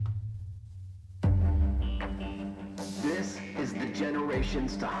is the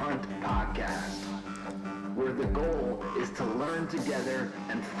Generations to Hunt podcast, where the goal is to learn together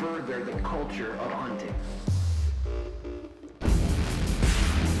and further the culture of hunting.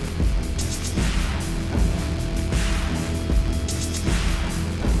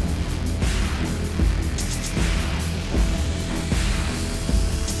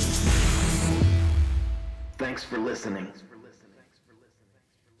 Thanks for listening.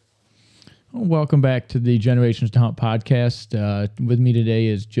 Welcome back to the Generations to Hunt podcast. With me today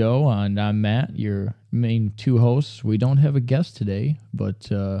is Joe, and I'm Matt, your main two hosts. We don't have a guest today, but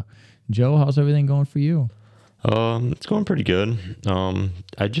Joe, how's everything going for you? It's going pretty good.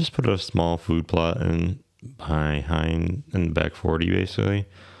 I just put a small food plot in behind in the back 40, basically.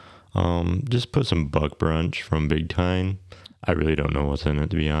 Just put some buck brunch from Big Time. I really don't know what's in it,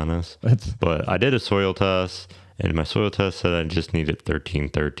 to be honest. But I did a soil test, and my soil test said I just needed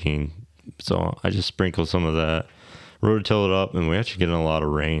 13-13. So I just sprinkled some of that, rototill it up, and we actually getting a lot of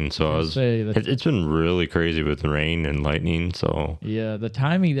rain. So it's been really crazy with rain and lightning. So yeah, the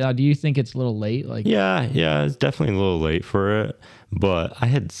timing. Do you think it's a little late? Yeah, it's definitely a little late for it. But I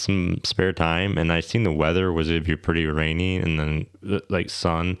had some spare time, and I seen the weather was it'd be pretty rainy, and then like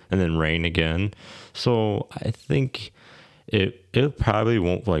sun, and then rain again. So I think it probably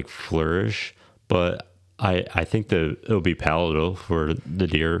won't like flourish, but I think that it'll be palatable for the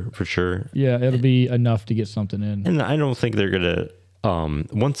deer for sure. Yeah, it'll be enough to get something in. And I don't think they're gonna.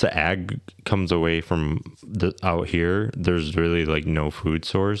 Once the ag comes away from out here, there's really like no food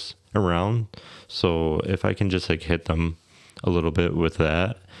source around. So if I can just like hit them a little bit with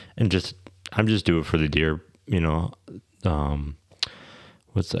that, and I'm just do it for the deer,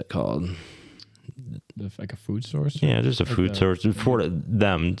 what's that called? Like a food source? Yeah, just a like food source for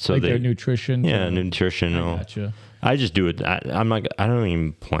them. So like their nutrition? Yeah, nutrition. I gotcha. I just do it. I don't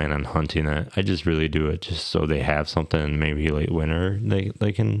even plan on hunting it. I just really do it just so they have something, and maybe late winter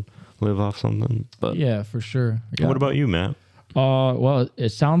they can live off something. But yeah, for sure. Yeah. What about you, Matt? Well, it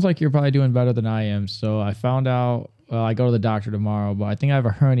sounds like you're probably doing better than I am. So I found out, I go to the doctor tomorrow, but I think I have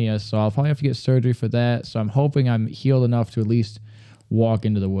a hernia, so I'll probably have to get surgery for that. So I'm hoping I'm healed enough to at least walk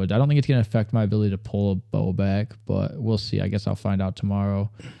into the woods. I don't think it's going to affect my ability to pull a bow back, but we'll see. I guess I'll find out tomorrow.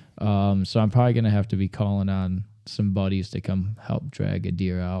 So I'm probably going to have to be calling on some buddies to come help drag a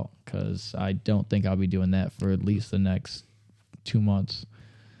deer out, because I don't think I'll be doing that for at least the next 2 months.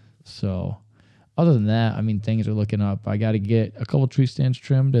 So other than that, I mean, things are looking up. I got to get a couple tree stands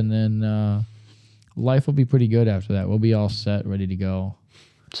trimmed, and then life will be pretty good after that. We'll be all set, ready to go.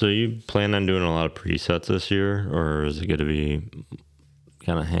 So you plan on doing a lot of presets this year, or is it going to be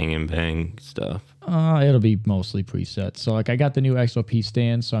kind of hang and bang stuff? It'll be mostly presets. So like I got the new XOP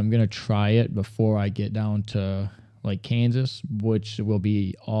stand, so I'm gonna try it before I get down to like Kansas, which will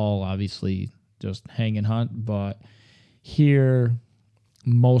be all obviously just hang and hunt. But here,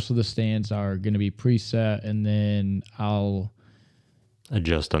 most of the stands are gonna be preset, and then I'll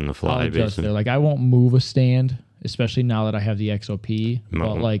adjust on the fly. Basically, like I won't move a stand, especially now that I have the XOP.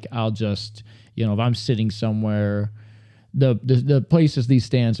 But like I'll just, if I'm sitting somewhere. The places these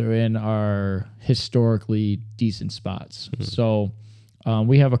stands are in are historically decent spots. Mm-hmm. So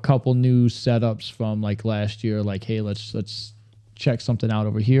we have a couple new setups from like last year, like, hey, let's check something out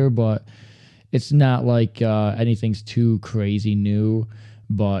over here, but it's not like anything's too crazy new.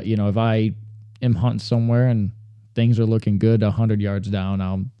 But if I am hunting somewhere and things are looking good 100 yards down,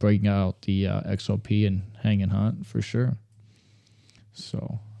 I'll bring out the XOP and hang and hunt for sure.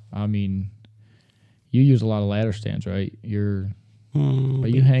 So I mean, you use a lot of ladder stands, right? Are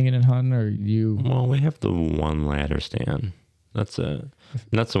you hanging and hunting, or you? Well, we have the one ladder stand. That's it. And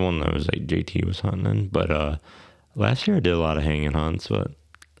that's the one that was like JT was hunting in. But last year I did a lot of hanging hunts, but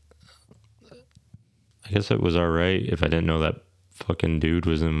I guess it was all right if I didn't know that fucking dude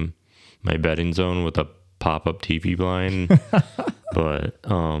was in my bedding zone with a pop-up TV blind. But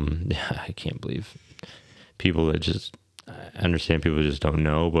yeah, I can't believe people that just. I understand people just don't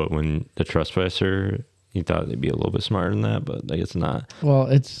know, but when the trespasser, you thought they'd be a little bit smarter than that, but I guess not.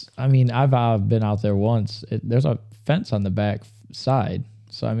 Well, I've been out there once. There's a fence on the back side.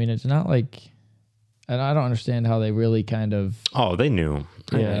 So, I mean, it's not like, and I don't understand how they really kind of. Oh, they knew.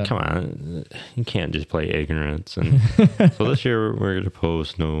 Yeah. Come on. You can't just play ignorance. And so this year we're going to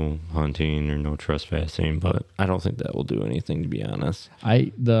post no hunting or no trespassing, but I don't think that will do anything, to be honest.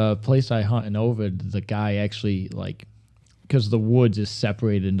 The place I hunt in Ovid, the guy actually because the woods is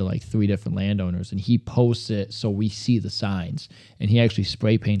separated into like 3 different landowners, and he posts it so we see the signs, and he actually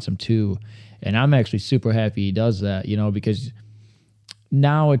spray paints them too. And I'm actually super happy he does that, because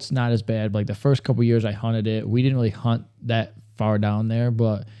now it's not as bad. Like the first couple years I hunted it, we didn't really hunt that far down there,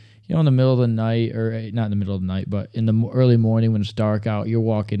 but in the middle of the night, or not in the middle of the night, but in the early morning when it's dark out, you're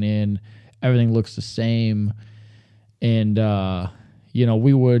walking in, everything looks the same. And,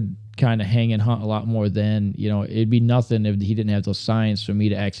 we would kind of hang and hunt a lot more then. It'd be nothing if he didn't have those signs for me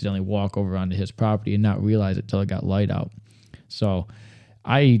to accidentally walk over onto his property and not realize it till it got light out. So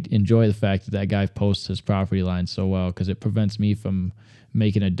I enjoy the fact that guy posts his property line so well, because it prevents me from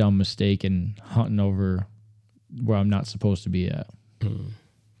making a dumb mistake and hunting over where I'm not supposed to be at.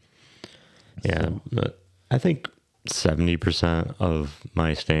 Yeah, but I think 70% of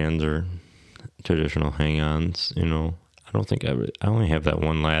my stands are traditional hang-ons. I don't think I only have that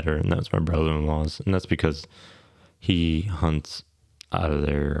one ladder, and that's my brother-in-law's, and that's because he hunts out of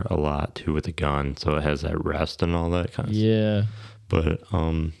there a lot too with a gun, so it has that rest and all that kind of stuff. Yeah. But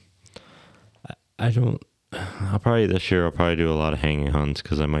I'll probably do a lot of hanging hunts,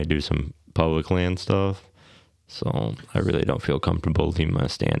 because I might do some public land stuff. So I really don't feel comfortable leaving my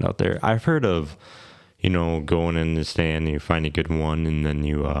stand out there. I've heard of, going in the stand and you find a good one, and then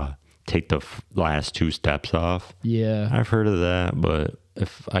you take the last 2 steps off. Yeah. I've heard of that, but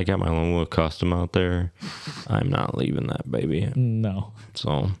if I got my own little custom out there, I'm not leaving that baby. No.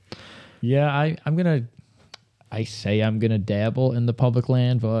 So. Yeah, I'm going to dabble in the public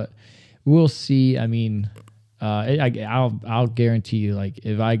land, but we'll see. I mean, I'll guarantee you, like,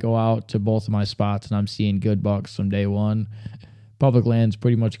 if I go out to both of my spots and I'm seeing good bucks from day one, public land's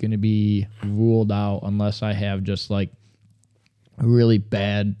pretty much going to be ruled out unless I have just like really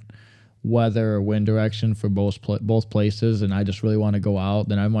bad weather or wind direction for both places, and I just really want to go out.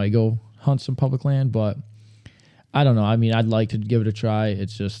 Then I might go hunt some public land, but I don't know. I mean, I'd like to give it a try.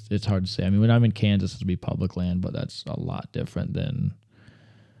 It's hard to say. I mean, when I'm in Kansas, it'll be public land, but that's a lot different than,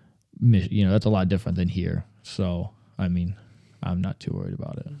 that's a lot different than here. So, I mean, I'm not too worried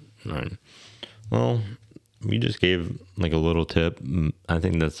about it. Right. Well, we just gave like a little tip. I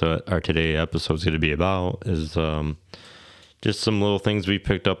think that's what our today episode's going to be about, is just some little things we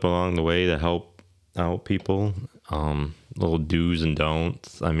picked up along the way to help out people. Little do's and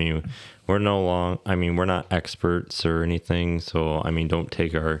don'ts. I mean, we're not experts or anything. So, I mean, don't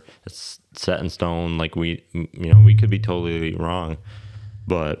take it's set in stone. Like we could be totally wrong,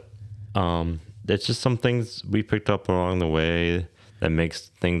 but, it's just some things we picked up along the way that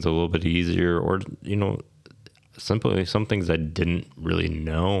makes things a little bit easier, or, simply some things I didn't really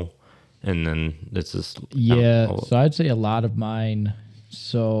know. And then it's just, yeah. So I'd say a lot of mine.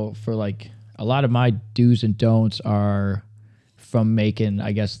 So for like a lot of my do's and don'ts are from making,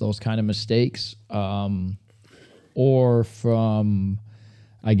 I guess, those kind of mistakes, or from,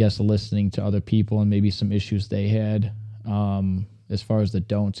 I guess, listening to other people and maybe some issues they had, as far as the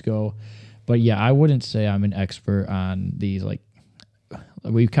don'ts go. But yeah, I wouldn't say I'm an expert on these. Like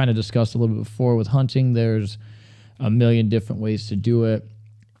we've kind of discussed a little bit before with hunting, there's a million different ways to do it.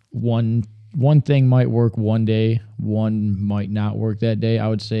 One thing might work one day, one might not work that day. I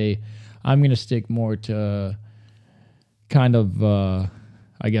would say I'm going to stick more to kind of,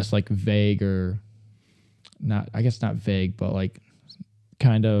 I guess, like vague, or not, I guess not vague, but like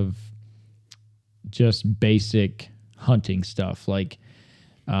kind of just basic hunting stuff. Like,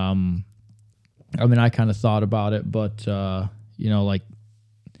 I mean, I kind of thought about it, but, like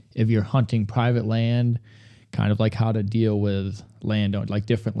if you're hunting private land, kind of like how to deal with like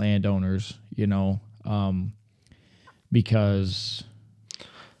different landowners, because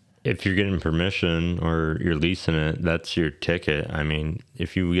if you're getting permission or you're leasing it, that's your ticket. I mean,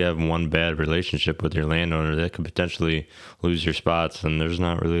 if you have one bad relationship with your landowner, that could potentially lose your spots, and there's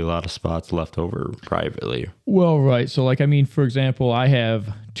not really a lot of spots left over privately. Well, right. So, like, I mean, for example, I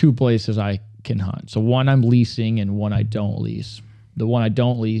have 2 places I can hunt. So one I'm leasing and one I don't lease. The one I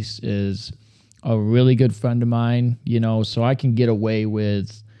don't lease is a really good friend of mine, so I can get away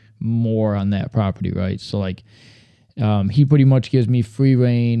with more on that property, right? So, like, he pretty much gives me free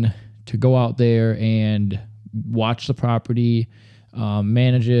reign to go out there and watch the property,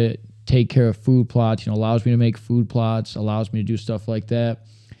 manage it, take care of food plots, allows me to make food plots, allows me to do stuff like that.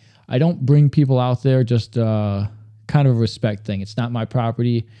 I don't bring people out there, just kind of a respect thing. It's not my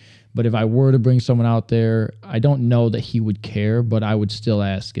property, but if I were to bring someone out there, I don't know that he would care, but I would still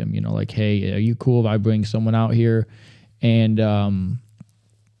ask him, like, hey, are you cool if I bring someone out here? And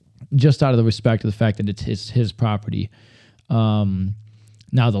just out of the respect of the fact that it's his property. Now,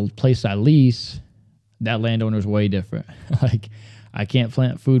 the place I lease, that landowner is way different. Like, I can't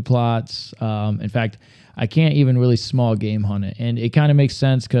plant food plots. In fact, I can't even really small game hunt it. And it kind of makes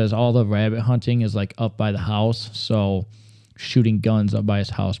sense because all the rabbit hunting is like up by the house. So shooting guns up by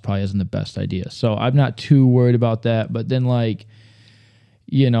his house probably isn't the best idea. So I'm not too worried about that. But then, like,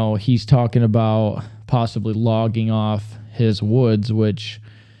 he's talking about possibly logging off his woods, which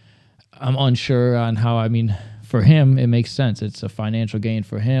I'm unsure on how. I mean, for him, it makes sense. It's a financial gain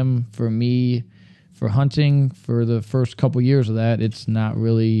for him. For me, for hunting, for the first couple years of that, it's not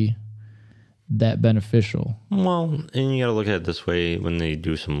really that beneficial. Well, and you got to look at it this way: when they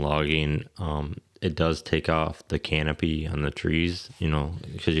do some logging, it does take off the canopy on the trees,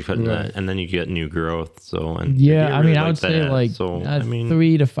 because you're cutting that, and then you get new growth. So, and yeah, I mean, I would say that.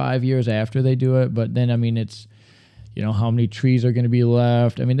 3 to 5 years after they do it, but then I mean, it's how many trees are going to be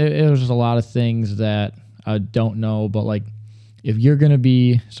left. I mean, there's just a lot of things that I don't know, but like if you're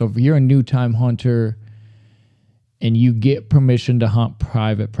a new time hunter and you get permission to hunt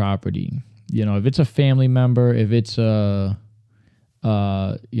private property, if it's a family member, if it's a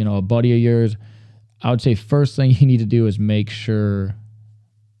buddy of yours, I would say first thing you need to do is make sure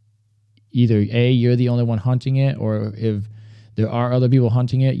either A, you're the only one hunting it, or if there are other people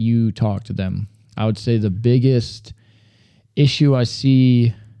hunting it, you talk to them. I would say the biggest issue I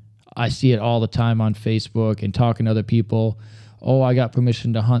see it all the time on Facebook and talking to other people. Oh, I got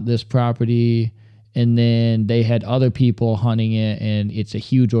permission to hunt this property, and then they had other people hunting it, and it's a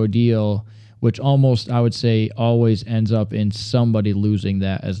huge ordeal, which almost, I would say, always ends up in somebody losing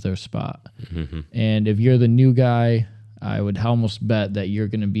that as their spot. Mm-hmm. And if you're the new guy, I would almost bet that you're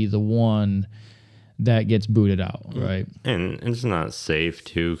going to be the one that gets booted out, right? And it's not safe,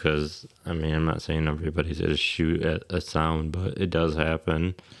 too, because, I mean, I'm not saying everybody's going to shoot at a sound, but it does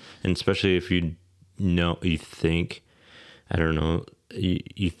happen. And especially if you think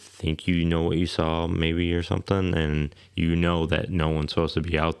you know what you saw maybe or something, and that no one's supposed to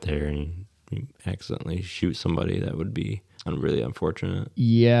be out there, and you accidentally shoot somebody, that would be really unfortunate.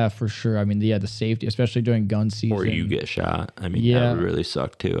 Yeah, for sure. I mean, the safety, especially during gun season. Or you get shot. I mean, that would really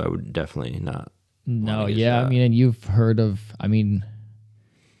suck too. I would definitely not. No, yeah. Shot. I mean, and you've heard of, that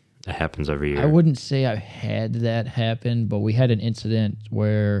happens every year. I wouldn't say I've had that happen, but we had an incident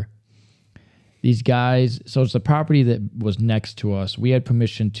where these guys, so it's the property that was next to us. We had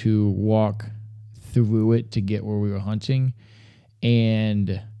permission to walk through it to get where we were hunting,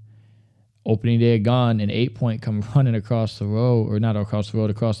 and opening day of gun, an 8-point come running across the road, or not across the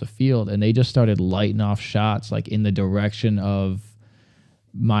road, across the field, and they just started lighting off shots like in the direction of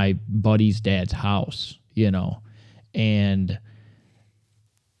my buddy's dad's house, and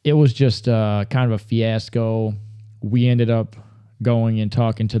it was just kind of a fiasco. We ended up going and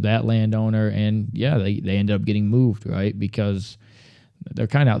talking to that landowner, and they ended up getting moved, right? Because they're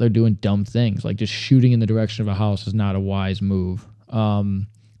kind of out there doing dumb things, like just shooting in the direction of a house is not a wise move.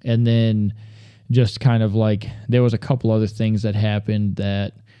 And then just kind of like there was a couple other things that happened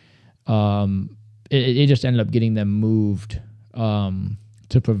that it just ended up getting them moved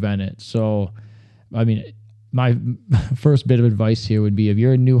to prevent it. So, I mean, my first bit of advice here would be if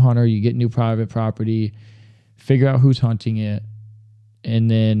you're a new hunter, you get new private property, figure out who's hunting it, and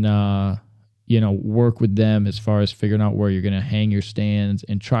then, work with them as far as figuring out where you're going to hang your stands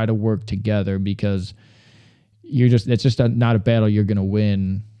and try to work together, because it's just not a battle you're going to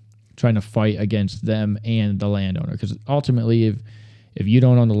win trying to fight against them and the landowner. Because ultimately, if you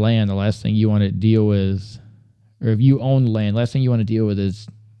don't own the land, the last thing you want to deal with, or if you own the land, last thing you want to deal with is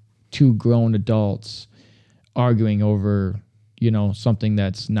two grown adults arguing over, something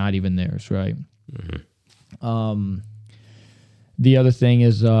that's not even theirs, right? Mm-hmm. The other thing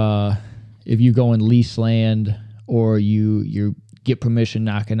is, if you go and lease land or you get permission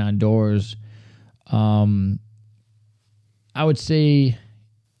knocking on doors, I would say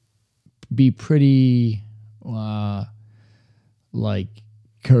be pretty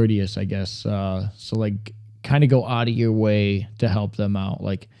courteous, I guess. So kind of go out of your way to help them out.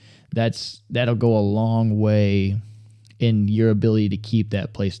 Like that'll go a long way in your ability to keep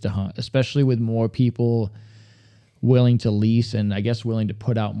that place to hunt, especially with more people willing to lease and I guess willing to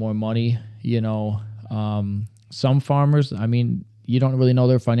put out more money. Some farmers, I mean, you don't really know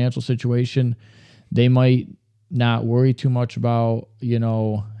their financial situation. They might not worry too much about,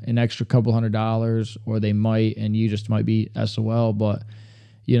 an extra couple $100, or they might, and you just might be SOL. But,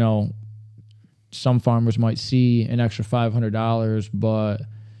 some farmers might see an extra $500, but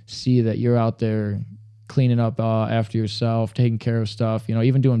see that you're out there cleaning up after yourself, taking care of stuff,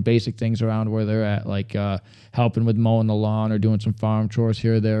 even doing basic things around where they're at, like helping with mowing the lawn or doing some farm chores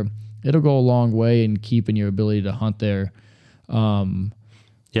here or there. It'll go a long way in keeping your ability to hunt there. I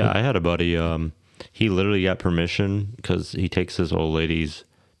had a buddy, he literally got permission because he takes this old lady's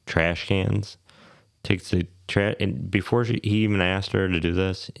trash cans, takes the trash, and before he even asked her to do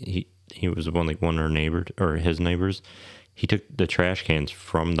this, he was one of her neighbors, or his neighbors. He took the trash cans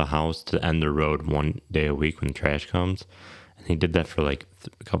from the house to the end of the road one day a week when the trash comes. And he did that for a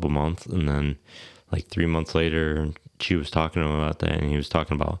couple months. And then 3 months later, she was talking to him about that. And he was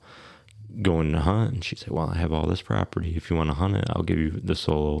talking about, going to hunt, and she's like, well, I have all this property. If you want to hunt it, I'll give you the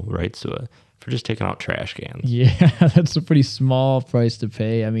sole rights to it for just taking out trash cans. Yeah, that's a pretty small price to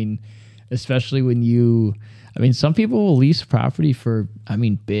pay. I mean, especially when some people will lease property for,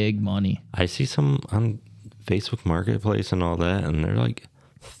 big money. I see some on Facebook Marketplace and all that, and they're like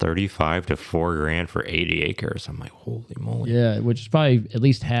 35 to $4,000 for 80 acres. I'm like, holy moly. Yeah, which is probably at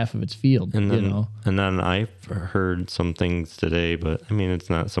least half of its field. And then, you know? And then I've heard some things today, but I mean, it's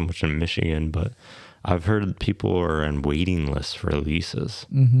not so much in Michigan, but I've heard people are on waiting lists for leases.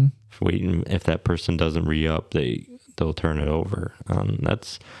 Mm-hmm. Waiting, if that person doesn't re-up, they'll turn it over.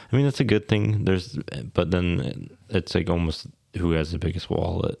 That's a good thing. But then it's like almost who has the biggest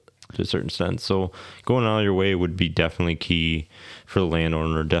wallet to a certain extent. So going out of your way would be definitely key for the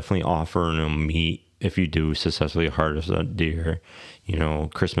landowner. Definitely offering them meat if you do successfully harvest a deer.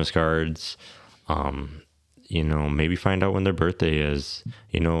 Christmas cards. Maybe find out when their birthday is.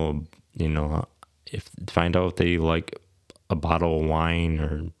 Find out if they like a bottle of wine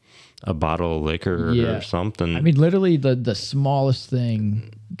or a bottle of liquor or something. Literally the smallest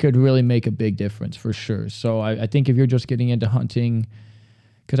thing could really make a big difference for sure. So I think if you're just getting into hunting,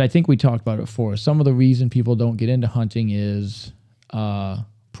 because I think we talked about it before, some of the reason people don't get into hunting is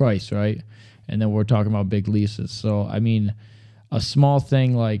price, right? And then we're talking about big leases. So, a small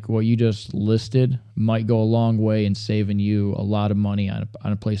thing like what you just listed might go a long way in saving you a lot of money on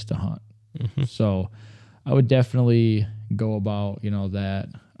a place to hunt. Mm-hmm. So I would definitely go about, that.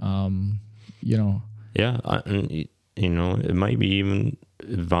 Yeah, it might be even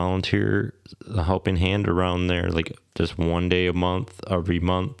volunteer a helping hand around there, like just one day a month, every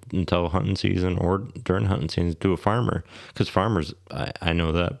month until hunting season, or during hunting season to a farmer. Because farmers, I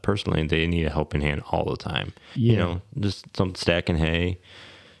know that personally, they need a helping hand all the time. Yeah. Just some stacking hay.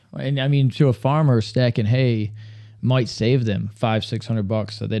 And to a farmer, stacking hay might save them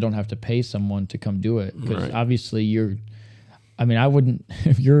 $500-600 so they don't have to pay someone to come do it. Because obviously I wouldn't,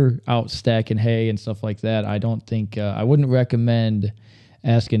 if you're out stacking hay and stuff like that, I don't think, I wouldn't recommend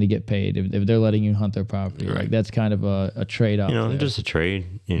asking to get paid if they're letting you hunt their property. Right. Like that's kind of a trade-off. Just a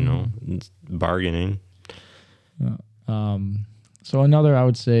trade, it's bargaining. So another, I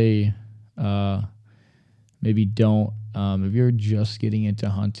would say, maybe don't, if you're just getting into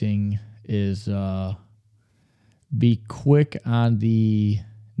hunting, is be quick on the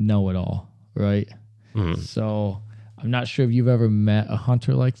know-it-all, right? Mm-hmm. So I'm not sure if you've ever met a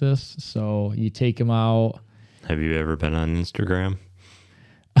hunter like this. So you take him out. Have you ever been on Instagram?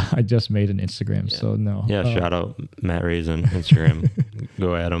 I just made an Instagram, so no. Yeah, shout out Matt Raisin Instagram.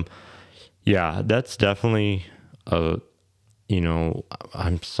 Go at him. Yeah, that's definitely I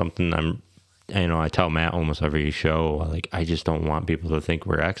tell Matt almost every show, like, I just don't want people to think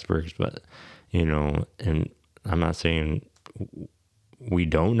we're experts, but, and I'm not saying we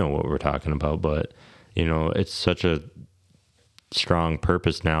don't know what we're talking about, but, it's such a strong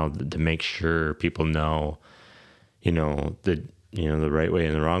purpose now to make sure people know, the right way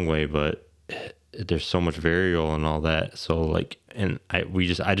and the wrong way, but there's so much variable and all that. So like, and I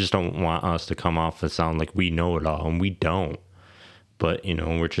just don't want us to come off and sound like we know it all, and we don't. But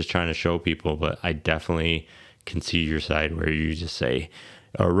we're just trying to show people. But I definitely can see your side where you just say,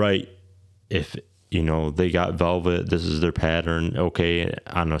 all right, if they got velvet, this is their pattern. Okay,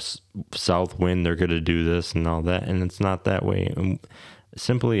 on a south wind, they're gonna do this and all that, and it's not that way. And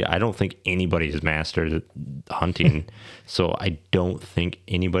simply, I don't think anybody has mastered hunting, so I don't think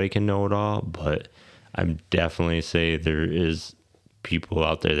anybody can know it all, but I'm definitely say there is people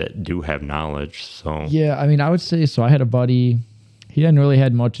out there that do have knowledge. So yeah, I would say so. I had a buddy, he hadn't really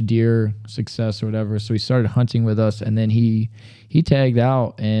had much deer success or whatever, so he started hunting with us, and then he tagged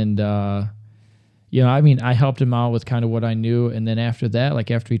out, and I helped him out with kind of what I knew, and then after that,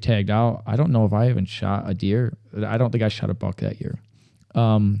 like after he tagged out, I don't know if I even shot a deer. I don't think I shot a buck that year.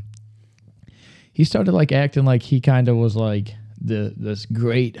 He started like acting like he kind of was like this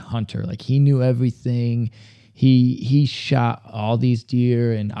great hunter, like he knew everything. He shot all these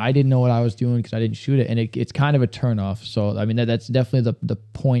deer, and I didn't know what I was doing because I didn't shoot it, and it's kind of a turnoff. So that's definitely the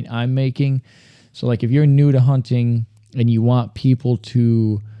point I'm making. So like if you're new to hunting and you want people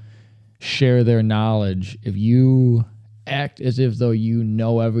to share their knowledge, if you act as if though you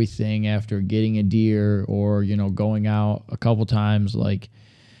know everything after getting a deer or going out a couple times, like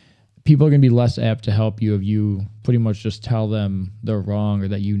people are going to be less apt to help you if you pretty much just tell them they're wrong or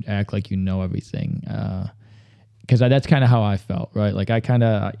that you act like you know everything, because that's kind of how I felt, right? Like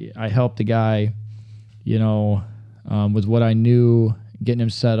I helped the guy with what I knew, getting him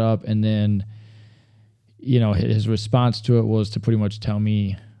set up, and then his response to it was to pretty much tell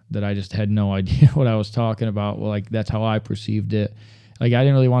me that I just had no idea what I was talking about. Well, like that's how I perceived it. like I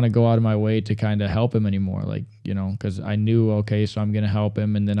didn't really want to go out of my way to kind of help him anymore. Like, you know, because I knew, okay, so I'm going to help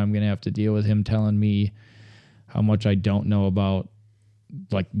him, and then I'm going to have to deal with him telling me how much I don't know about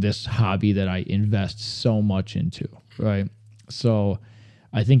like this hobby that I invest so much into, right? So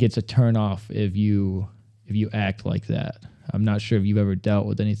I think it's a turnoff if you act like that. I'm not sure if you've ever dealt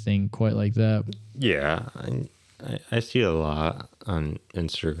with anything quite like that. Yeah, I see a lot on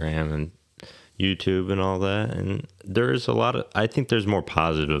Instagram and YouTube and all that, and there's a lot of, I think there's more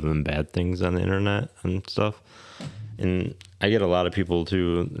positive than bad things on the internet and stuff. And I get a lot of people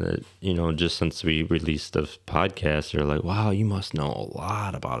too that, you know, just since we released the podcast, they're like, wow, you must know a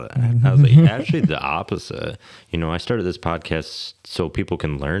lot about it. I was like, actually the opposite. You know, I started this podcast so people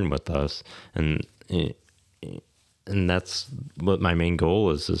can learn with us, and that's what my main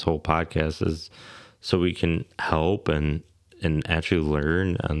goal is. This whole podcast is so we can help and actually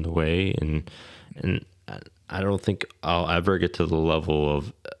learn on the way. And I don't think I'll ever get to the level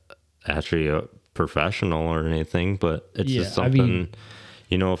of actually a professional or anything, but it's just something, I mean,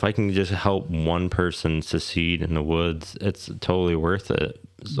 you know, if I can just help one person succeed in the woods, it's totally worth it.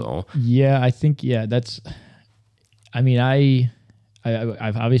 So yeah, I think, yeah, that's, I mean,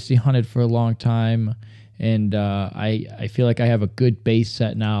 I've obviously hunted for a long time, and I feel like I have a good base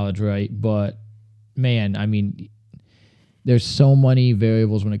set knowledge, right? But man, I mean, there's so many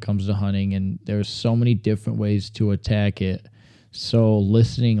variables when it comes to hunting, and there's so many different ways to attack it. So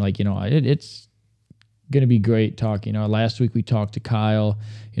listening, like, you know, it's going to be great talking. You know, last week we talked to Kyle.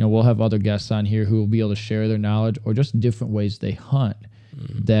 You know, we'll have other guests on here who will be able to share their knowledge or just different ways they hunt.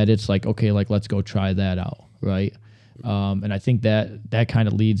 That it's like, okay, like let's go try that out, right? And I think that kind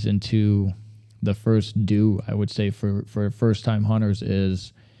of leads into the first I would say for first time hunters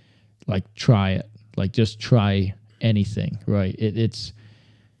is like try it, like just try anything, right? It's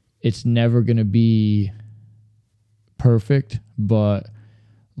never going to be perfect, but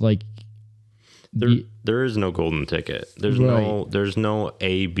like there is no golden ticket. There's no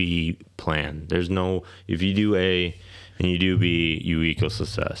A-B plan. There's no, if you do A and you do B, you equal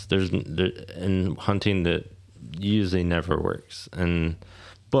success. In hunting that usually never works.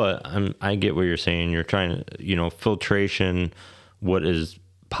 But I get what you're saying. You're trying to, you know, filtration, what is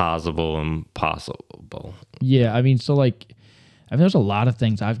possible and possible. Yeah, I mean, so like, I mean, there's a lot of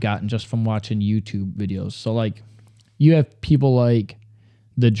things I've gotten just from watching YouTube videos. So like, you have people like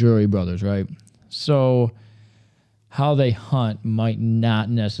the Drury brothers, right? So how they hunt might not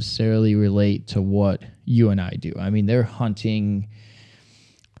necessarily relate to what you and I do. I mean, they're hunting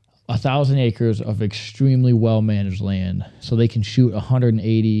 1,000 acres of extremely well-managed land, so they can shoot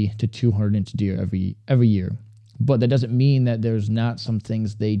 180 to 200-inch deer every year. But that doesn't mean that there's not some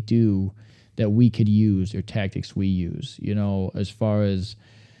things they do that we could use or tactics we use, you know, as far as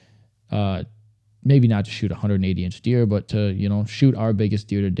maybe not to shoot 180-inch deer, but to, you know, shoot our biggest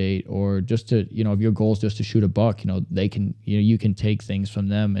deer to date, or just to, you know, if your goal is just to shoot a buck, you know, they can, you know, you can take things from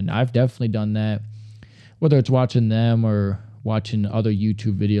them. And I've definitely done that, whether it's watching them or watching other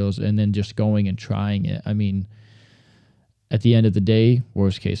YouTube videos and then just going and trying it. I mean, at the end of the day,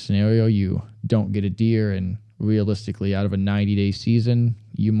 worst case scenario, you don't get a deer, and realistically, out of a 90-day season,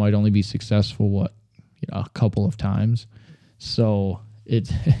 you might only be successful, a couple of times. So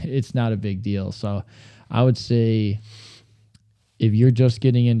it's not a big deal. So I would say if you're just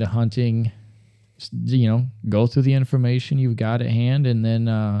getting into hunting, you know, go through the information you've got at hand and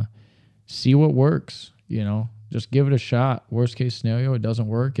then see what works. You know, just give it a shot. Worst case scenario, it doesn't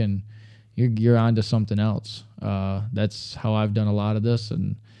work, and you're on to something else. That's how I've done a lot of this,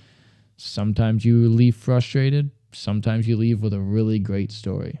 and sometimes you leave frustrated. Sometimes you leave with a really great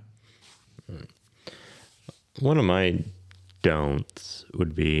story. One of my don'ts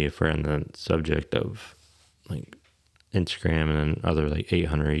would be, if we're on the subject of like Instagram and other like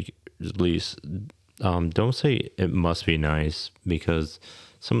 800 at least, don't say it must be nice, because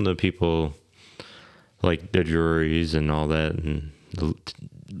some of the people like the Drurys and all that, and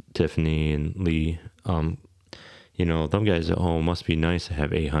Tiffany and Lee, you know, them guys, oh, it must be nice to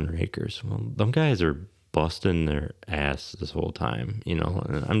have 800 acres. Well, them guys are busting their ass this whole time, you know.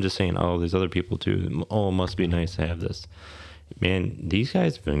 And I'm just saying, oh, there's other people too. Oh, it must be nice to have this. Man, these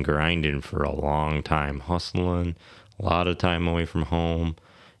guys have been grinding for a long time, hustling, a lot of time away from home.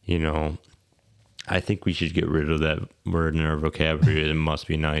 You know, I think we should get rid of that word in our vocabulary. It must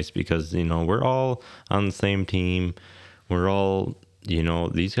be nice, because, you know, we're all on the same team. We're all, you know,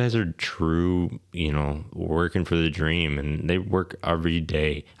 these guys are true, you know, working for the dream, and they work every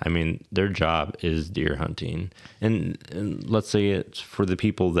day. I mean, their job is deer hunting. And let's say it's for the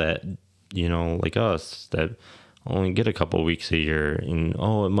people that, you know, like us, that only get a couple weeks a year, and,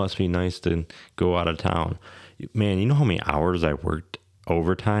 oh, it must be nice to go out of town. Man, you know how many hours I worked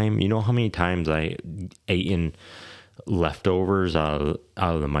overtime. You know how many times I ate in leftovers out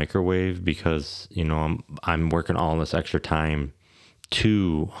of the microwave because, you know, I'm working all this extra time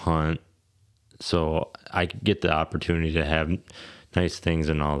to hunt, so I get the opportunity to have nice things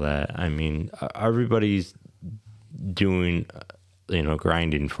and all that. I mean, everybody's doing, you know,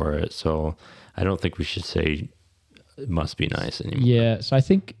 grinding for it, so I don't think we should say it must be nice anymore. Yeah, so I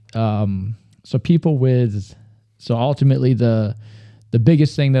think so ultimately the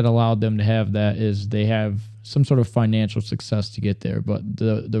biggest thing that allowed them to have that is they have some sort of financial success to get there. But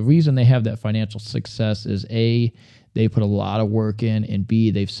the reason they have that financial success is A, they put a lot of work in, and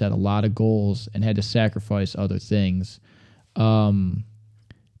B, they've set a lot of goals and had to sacrifice other things to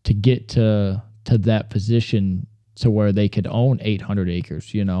get to that position to where they could own 800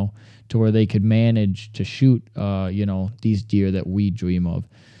 acres, you know, to where they could manage to shoot, you know, these deer that we dream of.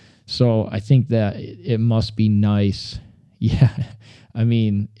 So I think that it must be nice. Yeah. I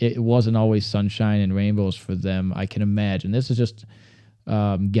mean, it wasn't always sunshine and rainbows for them. I can imagine. This is just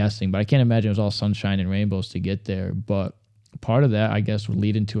guessing, but I can't imagine it was all sunshine and rainbows to get there. But part of that, I guess, would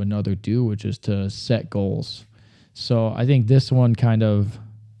lead into another do, which is to set goals. So I think this one kind of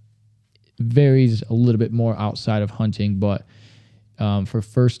varies a little bit more outside of hunting, but for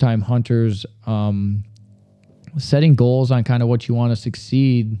first-time hunters, setting goals on kind of what you want to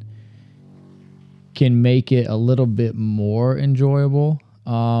succeed can make it a little bit more enjoyable,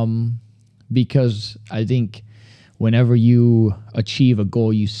 because I think whenever you achieve a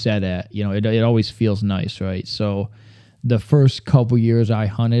goal you set at, you know, it always feels nice, right? So the first couple years I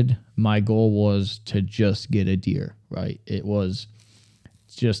hunted, my goal was to just get a deer, right? It was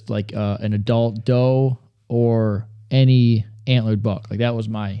just like an adult doe or any antlered buck. Like that was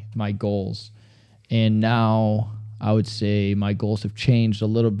my goals. And now I would say my goals have changed a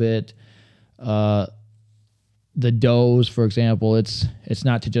little bit. The does, for example, it's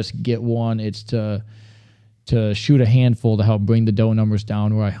not to just get one, it's to shoot a handful to help bring the doe numbers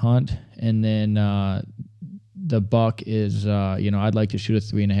down where I hunt. And then the buck is, you know, I'd like to shoot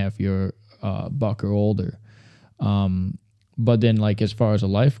a 3.5 year buck or older. But then, like, as far as a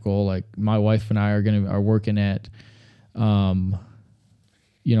life goal, like my wife and I are working at,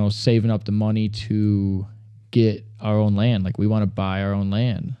 you know, saving up the money to get our own land. Like we want to buy our own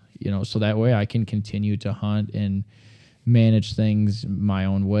land, you know, so that way I can continue to hunt and manage things my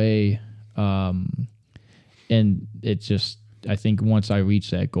own way. And it's just, I think once I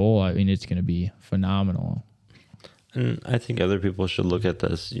reach that goal, I mean, it's going to be phenomenal. And I think other people should look at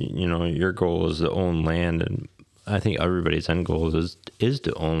this. You know, your goal is to own land, and I think everybody's end goal is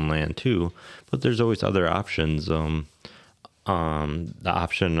to own land too. But there's always other options. The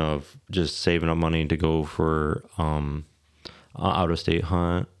option of just saving up money to go for out of state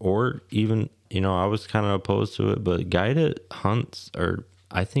hunt, or even, you know, I was kind of opposed to it, but guided hunts are,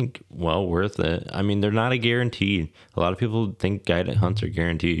 I think, well worth it. I mean, they're not a guarantee. A lot of people think guided hunts are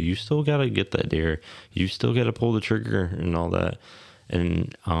guaranteed. You still got to get that deer. You still got to pull the trigger and all that.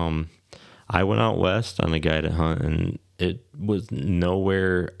 And I went out west on a guided hunt, and it was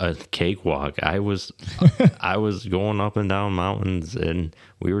nowhere a cakewalk. I was going up and down mountains, and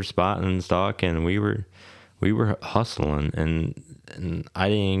we were spotting and stalking. We were hustling, and I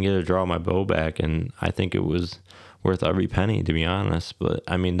didn't get to draw my bow back, and I think it was worth every penny, to be honest. But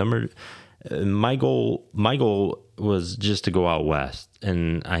I mean, my goal was just to go out west,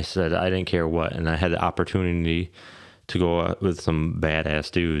 and I said I didn't care what, and I had the opportunity to go out with some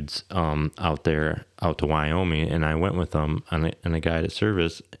badass dudes out to Wyoming, and I went with them on a guided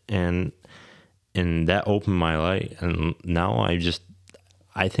service, and that opened my light, and now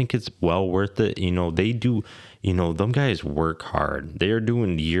I think it's well worth it. You know, they do, you know, them guys work hard. They're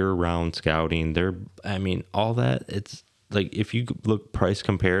doing year-round scouting. I mean, all that. It's like, if you look price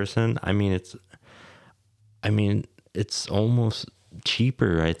comparison, I mean, it's almost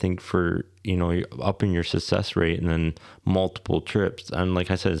cheaper, I think, for, you know, you're upping your success rate and then multiple trips. And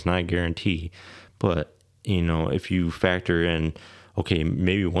like I said, it's not a guarantee, but, you know, if you factor in, okay,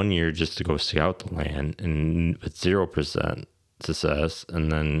 maybe 1 year just to go scout the land and it's 0% success,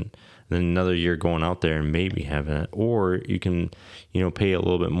 and then another year going out there and maybe having it, or you can, you know, pay a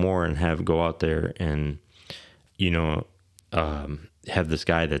little bit more and go out there and, you know, have this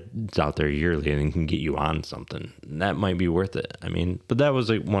guy that's out there yearly and can get you on something. That might be worth it. I mean, but that was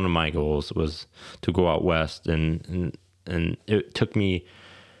like one of my goals, was to go out west, and it took me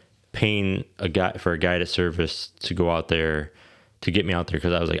paying a guided service to go out there, to get me out there,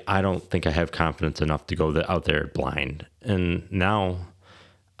 because I was like, I don't think I have confidence enough to go out there blind. And now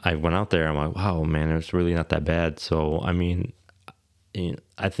I went out there, I'm like, wow, man, it's really not that bad. So, I mean,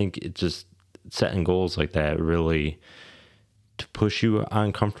 I think it just setting goals like that really to push you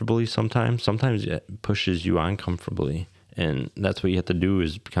uncomfortably sometimes. Sometimes it pushes you uncomfortably. And that's what you have to do,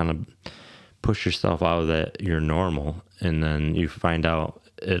 is kind of push yourself out of that you're normal. And then you find out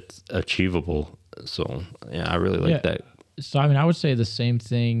it's achievable. So, yeah, I really like that. So, I mean, I would say the same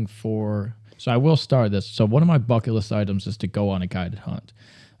thing so I will start this. So one of my bucket list items is to go on a guided hunt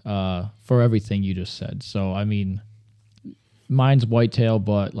for everything you just said. So, I mean, mine's whitetail,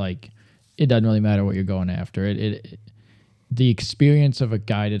 but like, it doesn't really matter what you're going after. The experience of a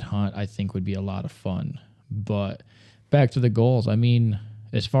guided hunt, I think, would be a lot of fun. But back to the goals. I mean,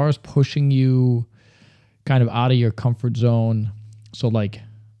 as far as pushing you kind of out of your comfort zone. So like,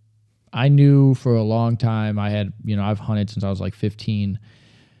 I knew for a long time I've hunted since I was like 15,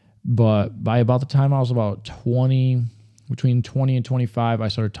 but by about the time I was about 20, between 20 and 25, I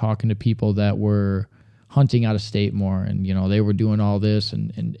started talking to people that were hunting out of state more, and they were doing all this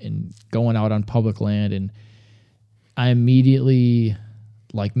and going out on public land, and I immediately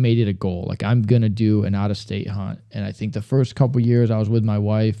like made it a goal. Like, I'm gonna do an out of state hunt. And I think the first couple years I was with my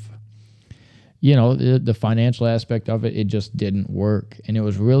wife, the financial aspect of it just didn't work, and it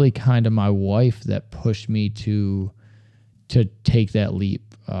was really kind of my wife that pushed me to take that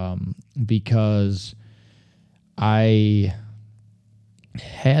leap, because I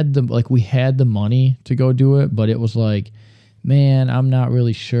had we had the money to go do it, but it was like, man, I'm not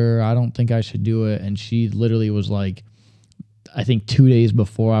really sure. I don't think I should do it. And she literally was like, I think 2 days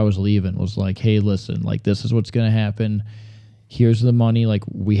before I was leaving, was like, hey, listen, like, this is what's going to happen. Here's the money. Like,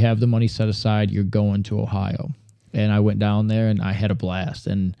 we have the money set aside. You're going to Ohio. And I went down there and I had a blast.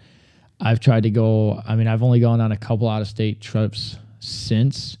 And I've tried to go, I've only gone on a couple out of state trips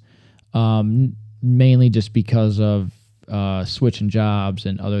since, mainly just because of switching jobs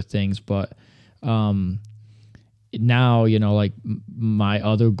and other things. But now, like, my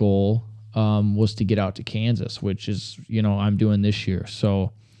other goal was to get out to Kansas, which is, I'm doing this year.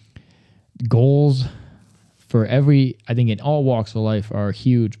 So goals for I think in all walks of life are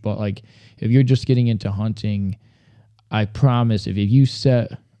huge, but like, if you're just getting into hunting, I promise if you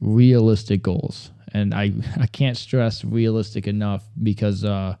set realistic goals, and I can't stress realistic enough, because,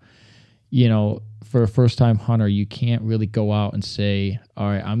 for a first time hunter, you can't really go out and say, all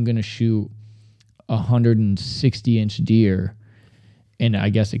right, I'm going to shoot 160-inch deer and I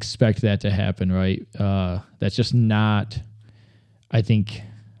guess expect that to happen, right? That's just not, I think,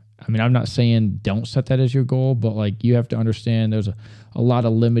 I'm not saying don't set that as your goal, but like, you have to understand there's a lot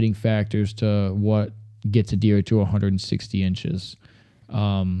of limiting factors to what gets a deer to 160 inches.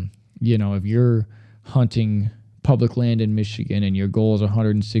 If you're hunting public land in Michigan and your goal is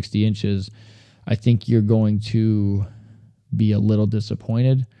 160 inches, I think you're going to be a little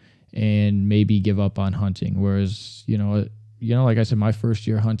disappointed and maybe give up on hunting. Whereas, like I said, my first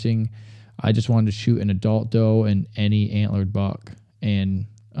year hunting, I just wanted to shoot an adult doe and any antlered buck. And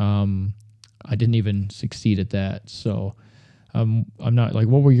I didn't even succeed at that. So I'm not like,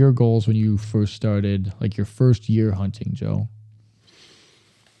 what were your goals when you first started, like your first year hunting, Joe?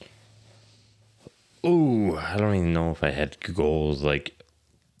 Ooh, I don't even know if I had goals. Like,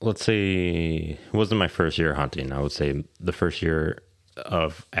 let's say it wasn't my first year hunting. I would say the first year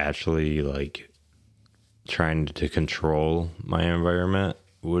of actually like trying to control my environment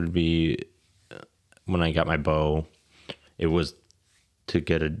would be when I got my bow. It was to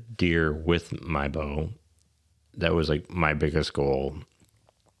get a deer with my bow. That was like my biggest goal.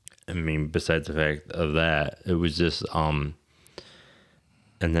 Besides the fact of that, it was just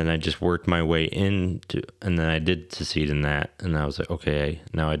and then I just worked my way into, and then I did succeed in that, and I was like, okay,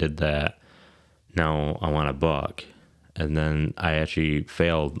 now I did that, now I want a buck. And then I actually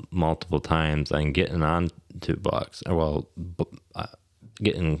failed multiple times on getting on to bucks,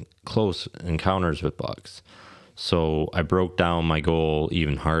 getting close encounters with bucks. So I broke down my goal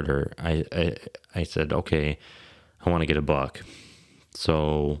even harder. I said, okay, I want to get a buck.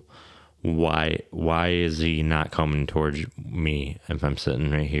 So why is he not coming towards me if I'm sitting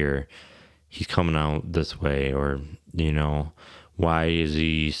right here? He's coming out this way, or, why is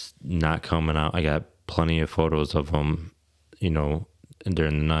he not coming out? I got plenty of photos of him, during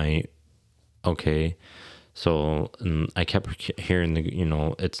the night. Okay. So I kept hearing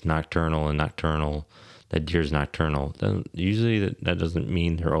it's nocturnal and nocturnal. That deer's nocturnal. Then usually that doesn't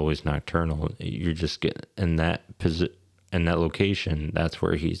mean they're always nocturnal. You're just getting in that in that location. That's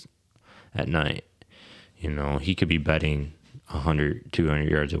where he's at night. He could be bedding 100, 200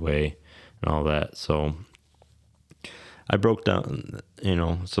 yards away and all that. So I broke down,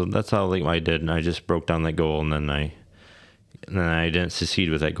 so that's how I did. And I just broke down that goal, and then I didn't succeed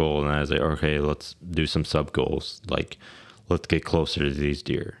with that goal. And I was like, okay, let's do some sub goals. Like, let's get closer to these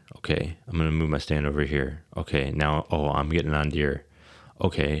deer. Okay, I'm going to move my stand over here. Okay, now, I'm getting on deer.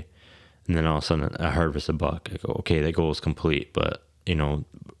 Okay, and then all of a sudden I harvest a buck. I go, okay, that goal is complete, but,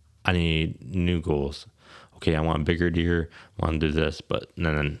 I need new goals. Okay, I want bigger deer, I want to do this, but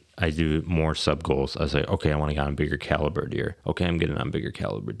then I do more sub goals. I say, okay, I want to get on bigger caliber deer. Okay, I'm getting on bigger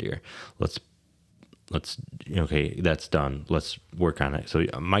caliber deer. Let's okay, that's done. Let's work on it. So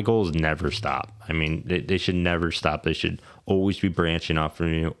my goals never stop. I mean, they should never stop. They should always be branching off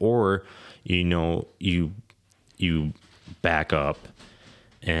from you, or you back up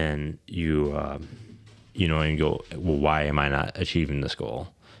and you and you go, well, why am I not achieving this goal?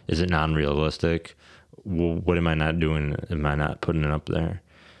 Is it non-realistic? Well, what am I not doing? Am I not putting it up there?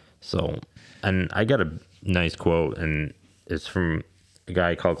 So, and I got a nice quote, and it's from a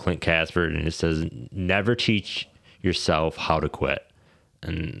guy called Clint Casper, and it says, never teach yourself how to quit.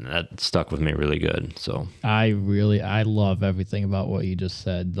 And that stuck with me really good. So I love everything about what you just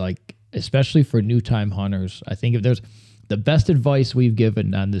said. Like, especially for new time hunters, I think if there's the best advice we've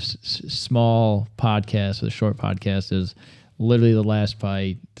given on this small podcast, or the short podcast, is literally the last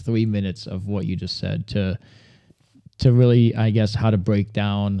probably 3 minutes of what you just said to really, I guess, how to break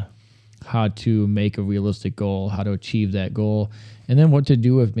down, how to make a realistic goal, how to achieve that goal, and then what to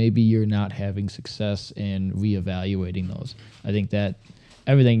do if maybe you're not having success and reevaluating those. I think that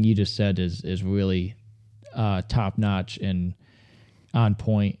everything you just said is really top notch and on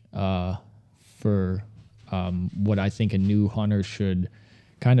point for what I think a new hunter should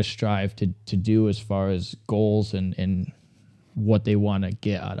kind of strive to do as far as goals and what they want to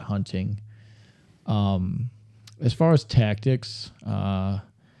get out of hunting. As far as tactics,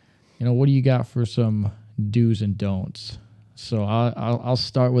 what do you got for some do's and don'ts? So I'll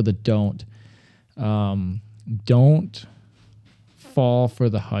start with a don't. Don't fall for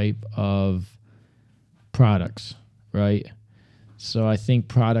the hype of products, right? So I think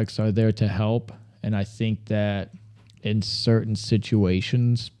products are there to help, and I think that in certain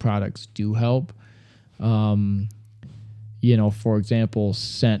situations, products do help. For example,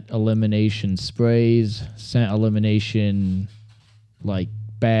 scent elimination sprays, scent elimination like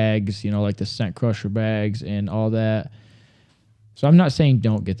bags, like the scent crusher bags and all that. So I'm not saying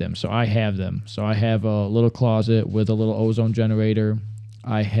don't get them. So I have them. So I have a little closet with a little ozone generator.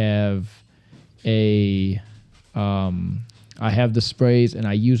 I have I have the sprays, and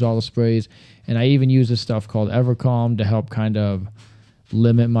I use all the sprays, and I even use this stuff called Evercalm to help kind of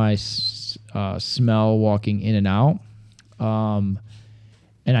limit my smell walking in and out.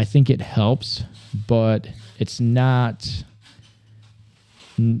 And I think it helps, but it's not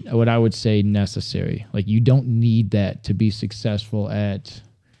what I would say necessary. Like, you don't need that to be successful at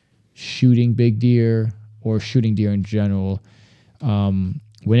shooting big deer or shooting deer in general. When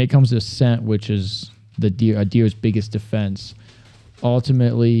it comes to scent, which is a deer's biggest defense,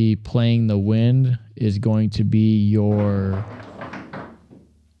 ultimately playing the wind is going to be your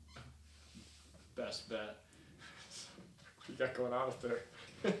best bet. You got going on up there.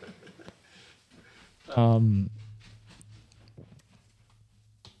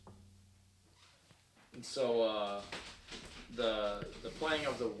 So the playing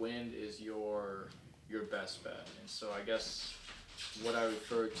of the wind is your best bet. And so I guess what I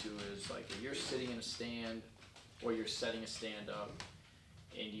refer to is, like, if you're sitting in a stand or you're setting a stand up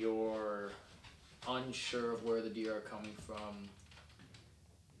and you're unsure of where the deer are coming from,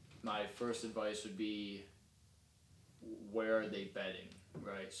 my first advice would be, where are they bedding,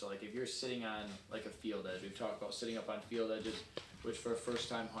 right? So, like, if you're sitting on, like, a field edge, we've talked about sitting up on field edges, which for a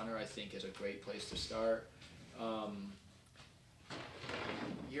first-time hunter I think is a great place to start.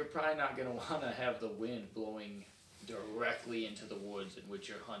 You're probably not going to want to have the wind blowing directly into the woods in which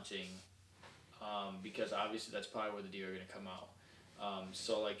you're hunting, because obviously that's probably where the deer are going to come out.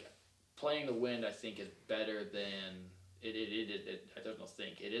 So, like, playing the wind, I think, is better than I don't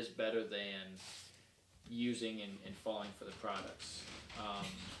think it is better than using and falling for the products.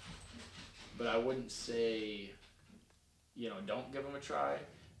 But I wouldn't say, don't give them a try,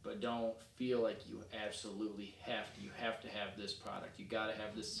 but don't feel like you absolutely have to have this product. You got to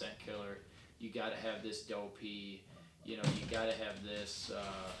have this scent killer. You got to have this dopey. You got to have this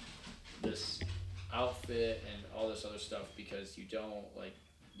this outfit and all this other stuff, because you don't, like,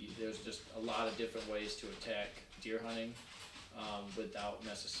 there's just a lot of different ways to attack deer hunting without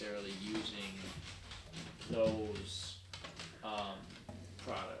necessarily using those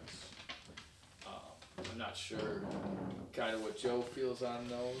products. I'm not sure kind of what Joe feels on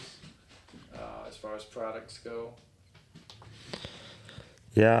those as far as products go.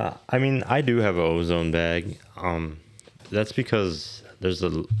 Yeah, I mean, I do have an ozone bag. That's because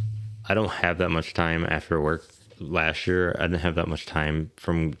I don't have that much time after work. last year, I didn't have that much time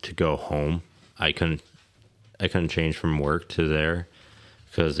to go home. I couldn't change from work to there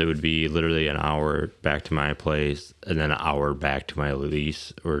because it would be literally an hour back to my place and then an hour back to my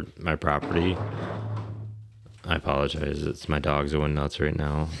lease or my property. I apologize. It's my dogs going nuts right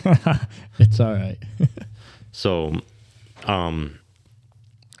now. It's all right. So, I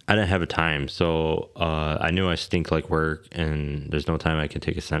didn't have a time. So, I knew I stink like work and there's no time I can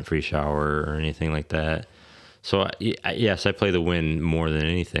take a scent-free shower or anything like that. So, yes, I play the wind more than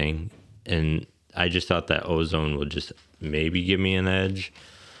anything. And I just thought that ozone would just maybe give me an edge,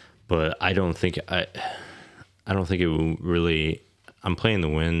 but I don't think it will really. I'm playing the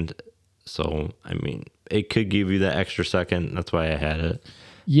wind, so I mean, it could give you that extra second. That's why I had it.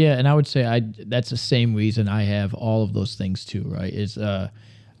 Yeah, and I would say that's the same reason I have all of those things too, right? Is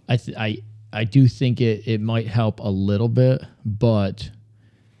I do think it might help a little bit, but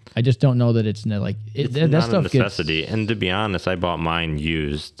I just don't know that it's not that stuff a necessity. And to be honest, I bought mine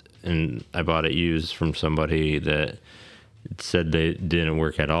used. And I bought it used from somebody that said they didn't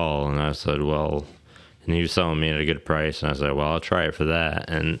work at all. And I said, well, and he was selling me at a good price. And I was like, well, I'll try it for that.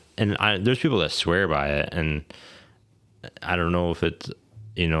 And there's people that swear by it. And I don't know if it's,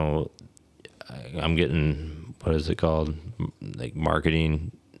 I'm getting, what is it called? Like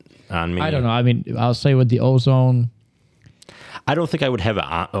marketing on me. I don't know. I mean, I'll say with the ozone, I don't think I would have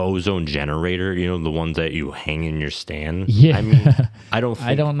an ozone generator, the ones that you hang in your stand. Yeah. I mean, I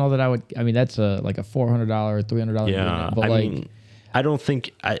don't know that I would. I mean, that's like a $400, $300 unit. But mean, I don't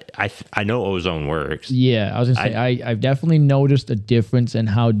think I know ozone works. Yeah, I was gonna say I've definitely noticed a difference in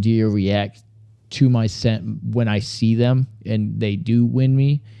how deer react to my scent when I see them, and they do win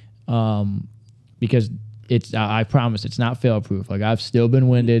me, because I promise it's not fail proof. Like I've still been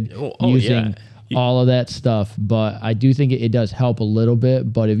winded using all of that stuff, but I do think it does help a little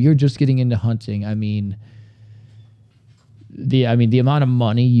bit. But if you're just getting into hunting, I mean, the amount of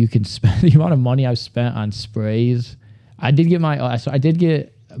money you can spend, the amount of money I've spent on sprays. I did get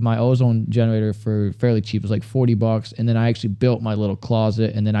my ozone generator for fairly cheap. It was like $40, and then I actually built my little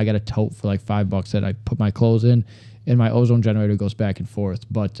closet, and then I got a tote for like $5 that I put my clothes in, and my ozone generator goes back and forth.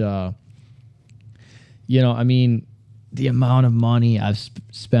 But I mean, the amount of money I've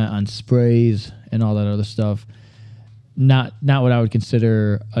spent on sprays and all that other stuff, not what I would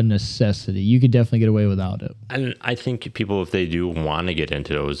consider a necessity. You could definitely get away without it. And I think people, if they do want to get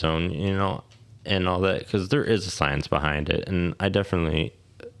into ozone, and all that, because there is a science behind it. And I definitely,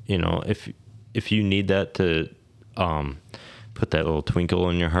 if you need that to put that little twinkle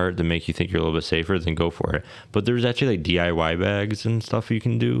in your heart to make you think you're a little bit safer, then go for it. But there's actually like DIY bags and stuff you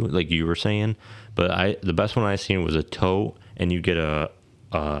can do, like you were saying. But the best one I seen was a tote, and you get a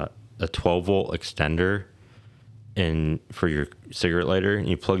 12-volt extender and for your cigarette lighter, and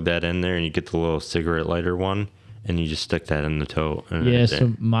you plug that in there, and you get the little cigarette lighter one, and you just stick that in the tote. Yeah,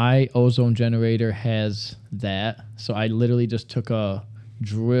 so my ozone generator has that. So I literally just took a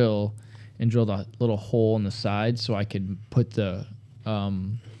drill and drilled a little hole in the side so I could put the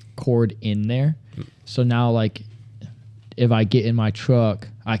cord in there. So now, like, if I get in my truck,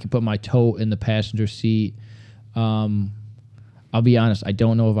 I can put my tote in the passenger seat. I'll be honest, I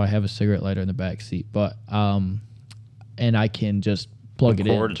don't know if I have a cigarette lighter in the back seat, but and I can just plug it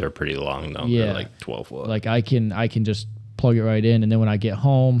in. Cords are pretty long though. Yeah, they're like 12 foot. Like I can just plug it right in, and then when I get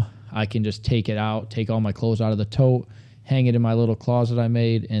home, I can just take it out, take all my clothes out of the tote, hang it in my little closet I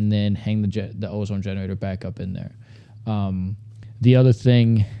made, and then hang the ozone generator back up in there. The other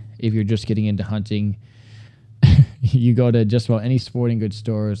thing, if you're just getting into hunting, you go to just about any sporting goods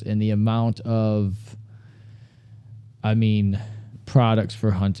stores, and the amount of, products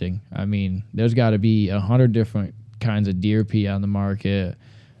for hunting. There's got to be 100 different kinds of deer pee on the market,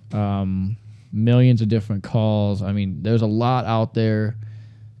 millions of different calls. There's a lot out there.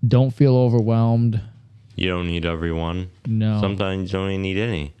 Don't feel overwhelmed. You don't need every one. No. Sometimes you don't even need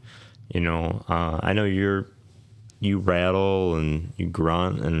any. I know you rattle and you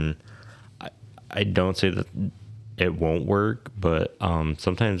grunt, and I don't say that it won't work, but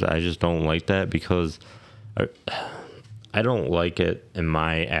sometimes I just don't like that because I don't like it in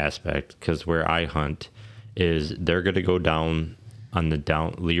my aspect, because where I hunt is they're going to go down on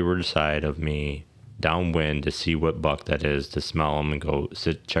the leeward side of me, downwind, to see what buck that is, to smell them and go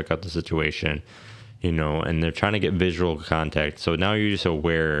check out the situation, and they're trying to get visual contact. So now you're just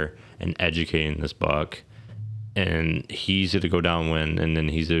aware and educating this buck, and he's going to go downwind, and then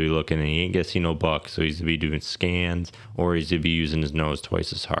he's going to be looking, and he ain't going to see no buck, so he's going to be doing scans, or he's going to be using his nose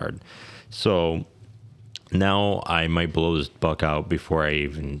twice as hard. So now I might blow this buck out before I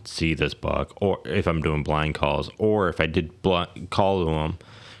even see this buck, or if I'm doing blind calls, or if I did call to him,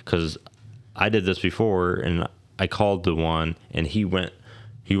 because I did this before, and I called the one, and he went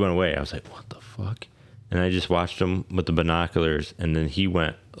away. I was like, what the fuck? And I just watched him with the binoculars, and then he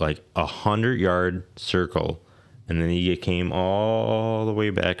went like 100-yard circle, and then he came all the way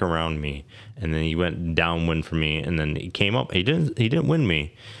back around me, and then he went downwind for me, and then he came up. He didn't win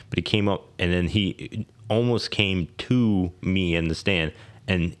me, but he came up, and then he almost came to me in the stand,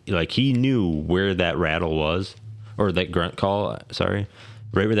 and like he knew where that rattle was, or that grunt call. Sorry,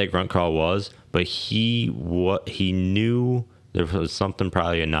 right where that grunt call was, but he knew there was something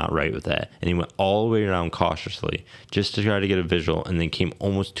probably not right with that, and he went all the way around cautiously just to try to get a visual, and then came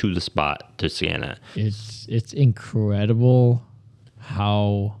almost to the spot to scan it. It's incredible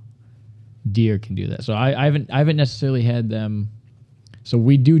how deer can do that. So I haven't necessarily had them. So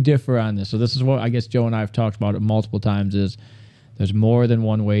we do differ on this. So this is what I guess Joe and I have talked about it multiple times. Is there's more than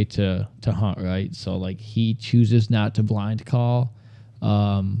one way to hunt, right? So like he chooses not to blind call.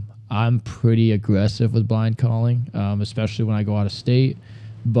 I'm pretty aggressive with blind calling, especially when I go out of state.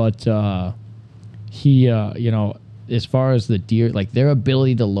 But he, as far as the deer, like their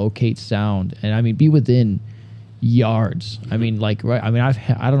ability to locate sound, and I mean, be within yards. I mean, like, right. I mean,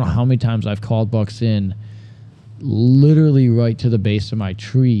 I don't know how many times I've called bucks in literally right to the base of my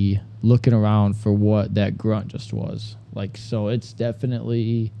tree, looking around for what that grunt just was. Like, so it's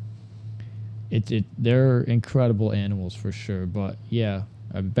definitely, they're incredible animals for sure. But yeah,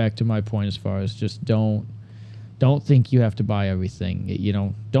 back to my point as far as just don't think you have to buy everything.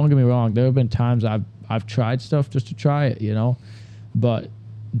 Don't get me wrong. There have been times I've tried stuff just to try it, but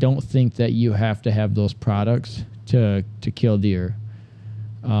don't think that you have to have those products to kill deer.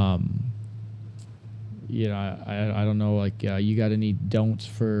 I don't know, like you got any don'ts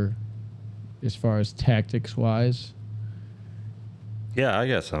for as far as tactics wise? Yeah, I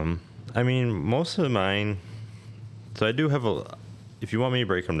got some. I mean, most of mine. So I do have if you want me to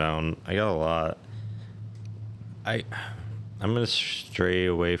break them down, I got a lot. I'm gonna stray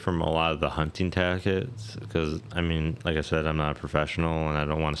away from a lot of the hunting tactics because, I mean, like I said, I'm not a professional and I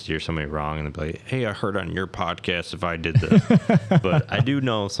don't want to steer somebody wrong and be like, hey, I heard on your podcast if I did this. But I do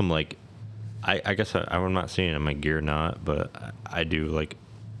know some, like, I guess I'm not saying I'm a gear nut, but I do like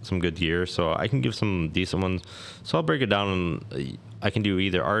some good gear, so I can give some decent ones. So I'll break it down, and I can do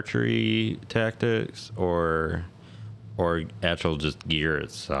either archery tactics or actual just gear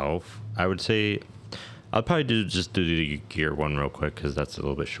itself. I would say I'll probably do the gear one real quick because that's a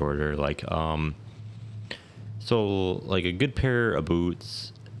little bit shorter. Like, so like a good pair of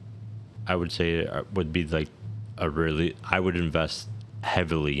boots, I would say would be like I would invest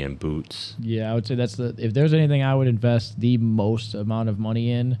heavily in boots. Yeah, I would say if there's anything I would invest the most amount of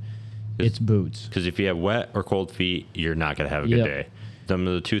money in, it's boots. Because if you have wet or cold feet, you're not gonna have a good day. Them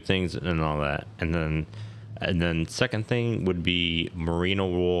are the two things and all that, and then second thing would be merino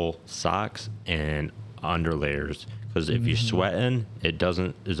wool socks and underlayers, because if you're sweating, it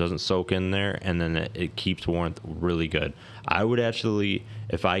doesn't soak in there, and then it keeps warmth really good. I would actually,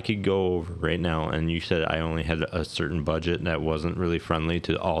 if I could go over right now, and you said I only had a certain budget that wasn't really friendly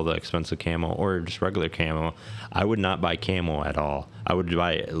to all the expensive camo or just regular camo, I would not buy camo at all. I would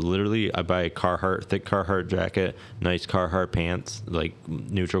buy a Carhartt, thick Carhartt jacket, nice Carhartt pants, like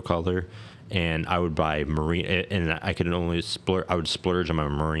neutral color, and I would buy and I could only I would splurge on my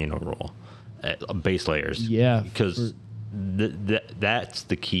merino wool. Base layers, yeah, because that's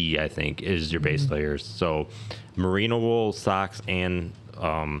the key, I think, is your base layers. So merino wool socks and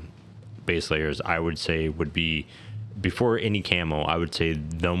base layers, I would say, would be, before any camo, I would say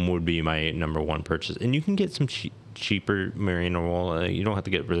them would be my number one purchase. And you can get some cheaper merino wool. You don't have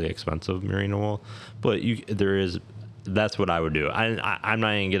to get really expensive merino wool, but that's what I would do. I'm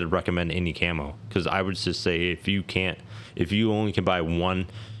not even going to recommend any camo, because I would just say if you only can buy one.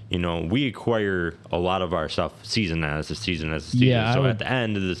 We acquire a lot of our stuff season as a season. Yeah, so at the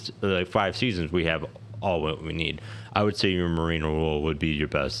end of this, like 5 seasons, we have all what we need. I would say your merino wool would be your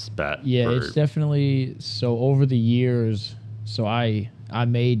best bet. Yeah, it's definitely, so over the years, so I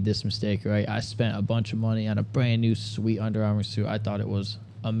made this mistake, right? I spent a bunch of money on a brand new sweet Under Armour suit. I thought it was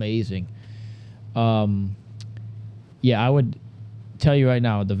amazing. Yeah, I would tell you right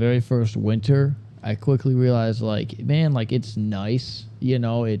now, the very first winter, I quickly realized, like, man, like, it's nice,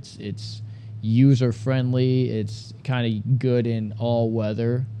 it's user friendly, it's kind of good in all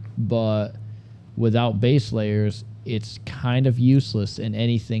weather, but without base layers, it's kind of useless in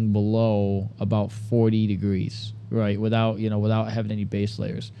anything below about 40 degrees, right? Without having any base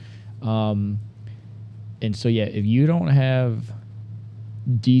layers. And so, yeah, if you don't have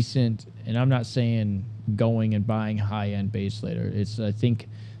decent, and I'm not saying going and buying high-end base layer, I think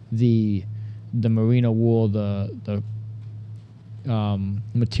the merino wool, the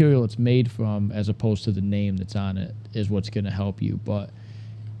material it's made from as opposed to the name that's on it is what's going to help you. But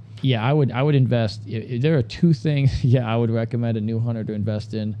yeah, I would invest. If there are two things, I would recommend a new hunter to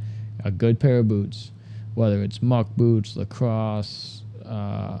invest in: a good pair of boots, whether it's muck boots, lacrosse.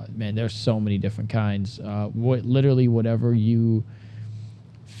 Man, there's so many different kinds. Literally whatever you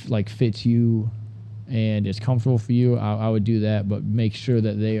like fits you and is comfortable for you, I would do that. But make sure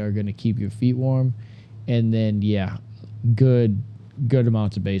that they are going to keep your feet warm, and then good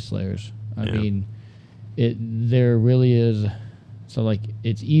amounts of base layers. I mean, there really is. So like,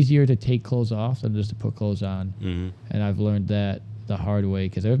 it's easier to take clothes off than just to put clothes on. Mm-hmm. And I've learned that the hard way,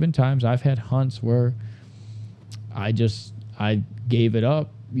 because there have been times I've had hunts where I gave it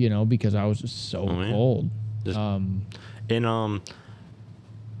up, because I was just so cold.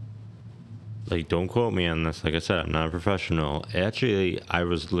 Like, don't quote me on this. Like I said, I'm not a professional. Actually, I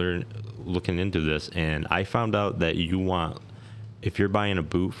was looking into this, and I found out that if you're buying a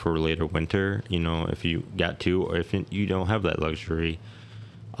boot for later winter, if you got to, or if you don't have that luxury,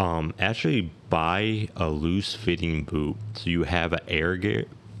 actually buy a loose fitting boot so you have an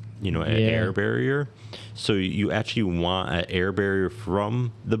air barrier. So you actually want an air barrier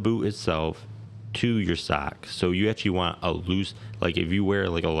from the boot itself to your sock. So you actually want a loose, like if you wear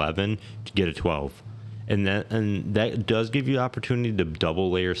like 11, to get a 12. And that does give you the opportunity to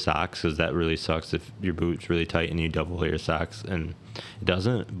double layer socks, because that really sucks if your boot's really tight and you double layer socks, and it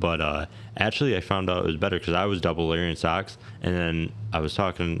doesn't. But actually, I found out it was better because I was double layering socks, and then I was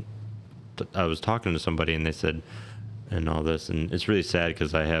talking to somebody, and they said, and all this, and it's really sad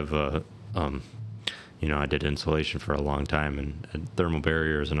because I have I did insulation for a long time and thermal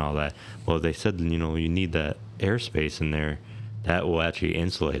barriers and all that. Well, they said, you need that airspace in there. That will actually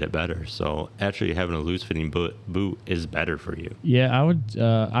insulate it better. So actually having a loose fitting boot is better for you. Yeah, I would.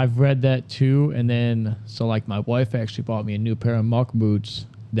 I've read that too. And then, so like my wife actually bought me a new pair of muck boots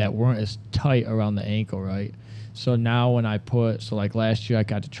that weren't as tight around the ankle, right? So now when like last year I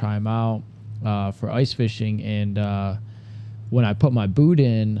got to try them out for ice fishing. And when I put my boot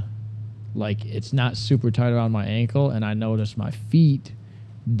in, like it's not super tight around my ankle. And I noticed my feet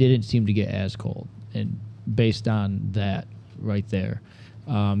didn't seem to get as cold. And based on that, right there,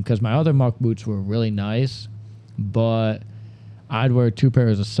 because my other muck boots were really nice, but I'd wear 2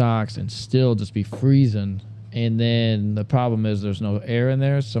 pairs of socks and still just be freezing. And then the problem is there's no air in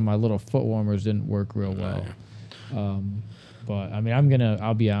there, so my little foot warmers didn't work real well. But I mean,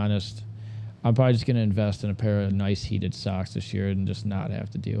 I'll be honest, I'm probably just gonna invest in a pair of nice heated socks this year and just not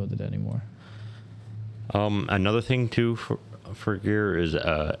have to deal with it anymore. Another thing too for gear is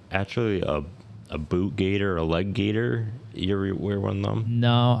actually a boot gaiter, a leg gaiter. You ever wear one of them?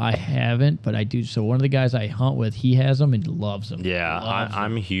 No, I haven't, but I do. So one of the guys I hunt with, he has them and loves them. Yeah,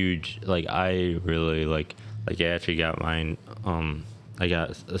 I'm huge. Like, I really like I actually got mine. I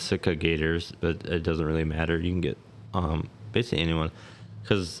got a Sitka gaiters, but it doesn't really matter. You can get basically anyone,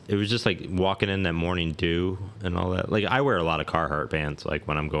 because it was just like walking in that morning dew and all that. Like, I wear a lot of Carhartt pants like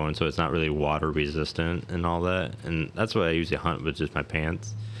when I'm going, so it's not really water resistant and all that. And that's what I usually hunt with, just my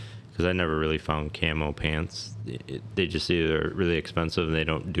pants. Because I never really found camo pants. They just either really expensive and they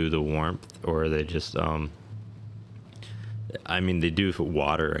don't do the warmth, or they just, they do for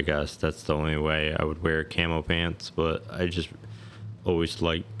water, I guess. That's the only way I would wear camo pants. But I just always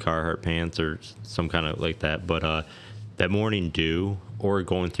like Carhartt pants or some kind of like that. But that morning dew, or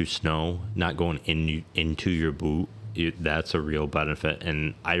going through snow, not going into your boot, that's a real benefit.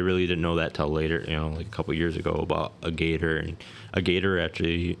 And I really didn't know that till later, like a couple years ago, about a gaiter. And a gaiter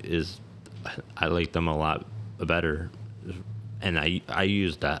actually I like them a lot better. And I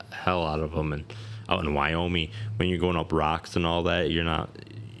use the hell out of them. And out in Wyoming, when you're going up rocks and all that, you're not,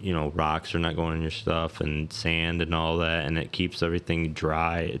 rocks are not going in your stuff, and sand and all that, and it keeps everything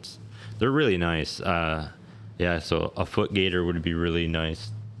dry. They're really nice. So a foot gaiter would be really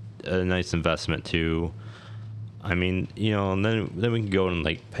nice, a nice investment too. I mean, and then we can go in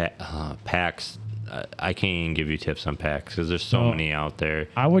like packs. I can't even give you tips on packs because there's so many out there.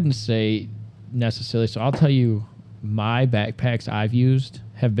 I wouldn't say necessarily. So I'll tell you, my backpacks I've used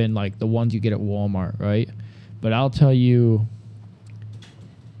have been like the ones you get at Walmart, right? But I'll tell you,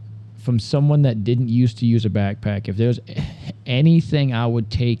 from someone that didn't used to use a backpack, if there's anything I would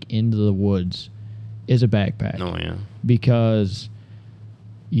take into the woods, is a backpack. Oh, yeah. Because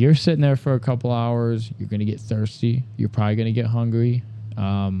you're sitting there for a couple hours, you're going to get thirsty, you're probably going to get hungry.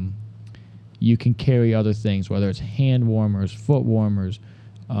 You can carry other things, whether it's hand warmers, foot warmers,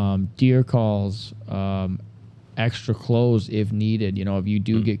 deer calls, extra clothes if needed, if you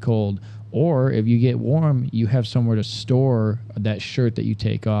do get cold. Or if you get warm, you have somewhere to store that shirt that you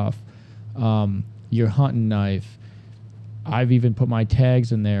take off, your hunting knife, I've even put my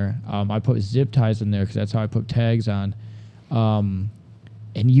tags in there. I put zip ties in there because that's how I put tags on. And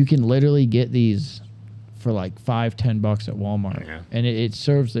you can literally get these for like $5-10 at Walmart, and it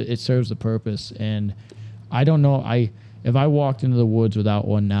serves the purpose. And I don't know, if I walked into the woods without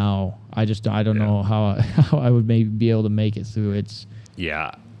one now, I don't know how I would maybe be able to make it through.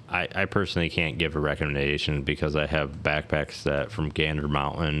 I personally can't give a recommendation because I have backpacks that from Gander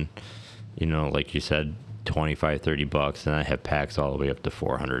Mountain, you know, like you said, $25-30, and I have packs all the way up to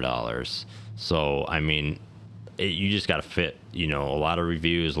 $400. So I mean, you just got to fit, you know, a lot of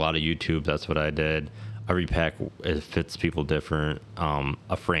reviews, a lot of YouTube. That's what I did. Every pack, it fits people different.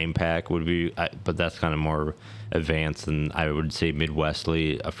 A frame pack would be, but that's kind of more advanced than I would say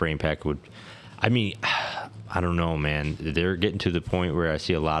Midwestly. A frame pack would, I mean, I don't know, man. They're getting to the point where I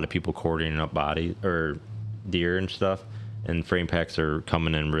see a lot of people coordinating up body or deer and stuff, and frame packs are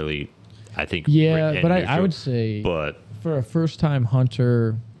coming in really, I think. Yeah, but I would say, but for a first-time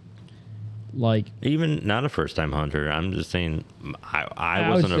hunter, like even not a first-time hunter, I'm just saying I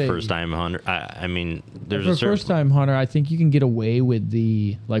wasn't a first-time hunter. I mean, there's for a certain first-time hunter, I think you can get away with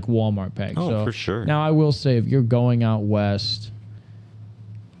the like Walmart pack. Oh, for sure. Now I will say, if you're going out west,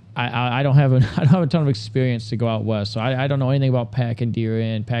 I don't have a ton of experience to go out west, so I don't know anything about packing deer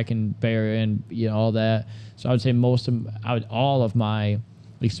in, packing bear in, you know, all that. So I would say all of my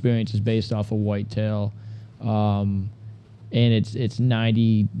experience is based off of whitetail. And it's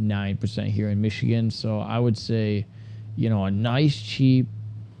 99% here in Michigan. So I would say, you know, a nice, cheap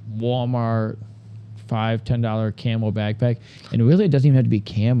Walmart $5-10 camo backpack. And really, it doesn't even have to be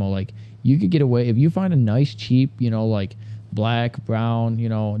camo. Like, you could get away, if you find a nice, cheap, you know, like black, brown, you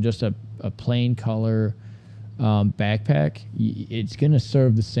know, just a plain color backpack, it's going to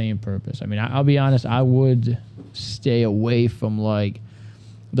serve the same purpose. I mean, I'll be honest, I would stay away from, like,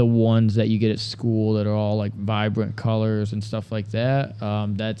 the ones that you get at school that are all like vibrant colors and stuff like that.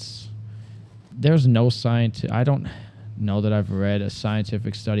 There's no science. I don't know that I've read a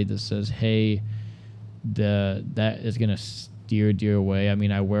scientific study that says, hey, that is going to steer deer away. I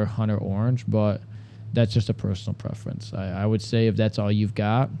mean, I wear Hunter Orange, but that's just a personal preference. I would say if that's all you've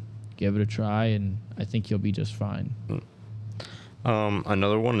got, give it a try, and I think you'll be just fine.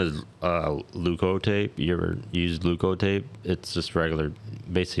 Another one is Leuco tape. You ever used Leuco tape? It's just regular,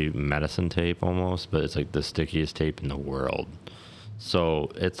 basically medicine tape almost, but it's like the stickiest tape in the world.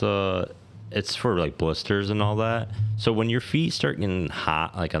 So it's for like blisters and all that. So when your feet start getting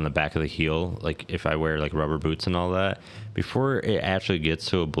hot, like on the back of the heel, like if I wear like rubber boots and all that, before it actually gets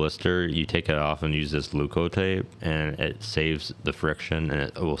to a blister, you take it off and use this Leuco tape, and it saves the friction, and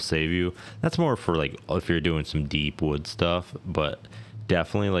it will save you. That's more for like if you're doing some deep wood stuff, but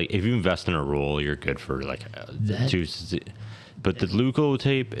definitely like if you invest in a roll, you're good for like But the Leuco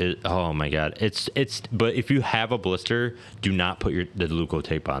tape is, oh my God, it's. But if you have a blister, do not put the Leuco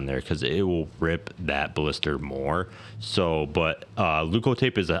tape on there because it will rip that blister more. So, but Leuco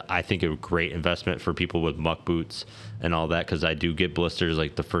tape is I think a great investment for people with muck boots and all that, because I do get blisters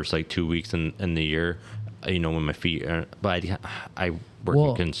like the first like 2 weeks in the year, you know, when my feet are, but I work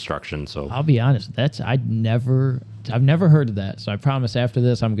in construction, so I'll be honest, I've never heard of that. So I promise after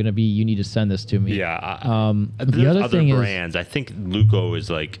this, you need to send this to me. Yeah. The other thing brands, I think Leuco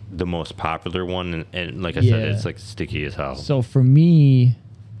is like the most popular one, and like I said, it's like sticky as hell. So for me,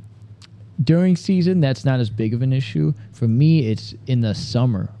 during season, that's not as big of an issue. For me, it's in the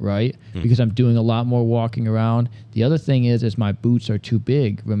summer, right? Because I'm doing a lot more walking around. The other thing is my boots are too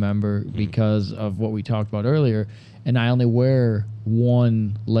big, remember, because of what we talked about earlier. And I only wear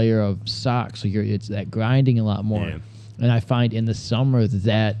one layer of socks, so it's that grinding a lot more. Yeah. And I find in the summer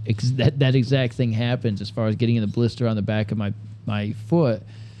that exact thing happens as far as getting in the blister on the back of my foot.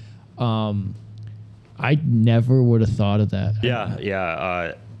 I never would have thought of that.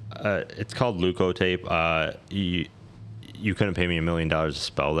 Yeah. It's called Leuco tape. You couldn't pay me $1 million to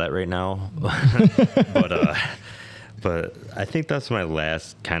spell that right now, but I think that's my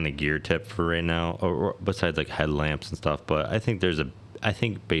last kind of gear tip for right now, or besides like headlamps and stuff. But I think I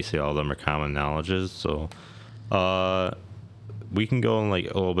think basically all of them are common knowledges. So we can go on like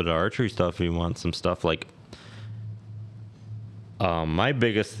a little bit of archery stuff if you want some stuff. Like my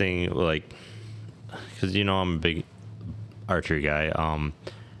biggest thing, like, because you know I'm a big archery guy.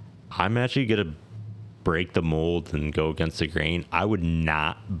 I'm actually gonna break the mold and go against the grain. I would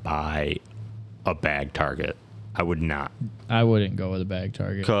not buy a bag target. I would not. I wouldn't go with a bag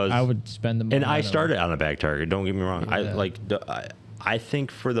target. I would spend the money. And I started on a bag target. Don't get me wrong. Yeah. I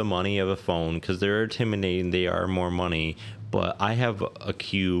think for the money of a phone, because they're intimidating, they are more money. But I have a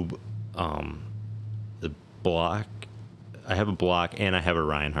Cube, the block. I have a block and I have a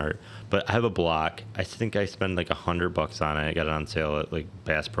Reinhardt. But I have a block. I think I spend like $100 on it. I got it on sale at like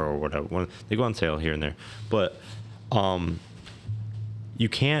Bass Pro or whatever. They go on sale here and there. But you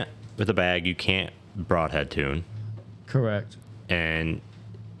can't, with a bag, you can't broadhead tune. Correct. And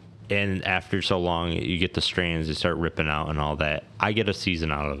after so long, you get the strands, they start ripping out and all that. I get a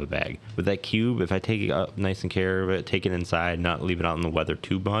season out of a bag. With that cube, if I take it up nice and care of it, take it inside, not leave it out in the weather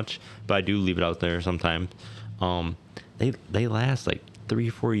too much, but I do leave it out there sometimes, they last like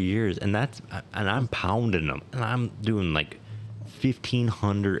 3-4 years, and I'm pounding them, and I'm doing like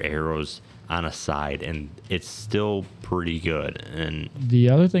 1,500 arrows on a side, and it's still pretty good. And the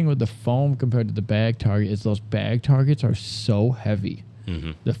other thing with the foam compared to the bag target is those bag targets are so heavy.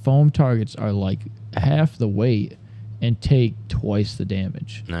 Mm-hmm. The foam targets are like half the weight and take twice the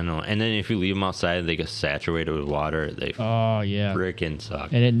damage. I know. And then if you leave them outside, they get saturated with water. They freaking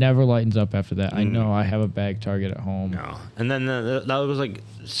suck. And it never lightens up after that. I know. I have a bag target at home. No. And then that was like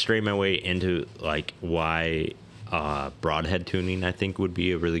straight my way into like why broadhead tuning I think would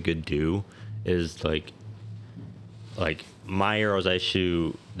be a really good do is like my arrows I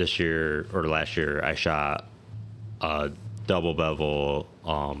shoot this year or last year, I shot a double bevel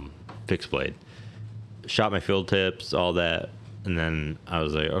fixed blade. Shot my field tips, all that, and then I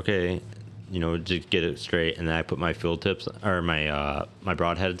was like, okay, just get it straight. And then I put my field tips or my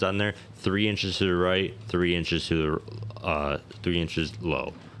broadheads on there, 3 inches to the right, 3 inches to the 3 inches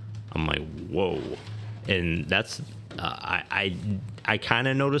low. I'm like, whoa, and that's I kind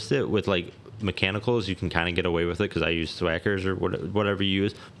of noticed it with like mechanicals. You can kind of get away with it because I use Swackers or whatever you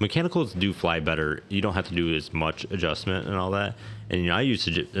use. Mechanicals do fly better. You don't have to do as much adjustment and all that. And I used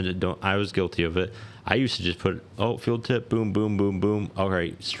to I was guilty of it. I used to just put field tip, boom, boom, boom, boom. All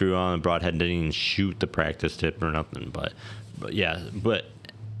right, screw on the broadhead. Didn't even shoot the practice tip or nothing. But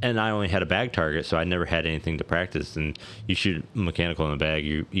and I only had a bag target, so I never had anything to practice. And you shoot mechanical in the bag,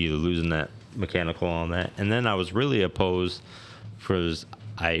 you're either losing that mechanical on that. And then I was really opposed for this.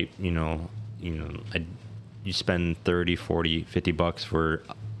 You spend 30, 40, $50 for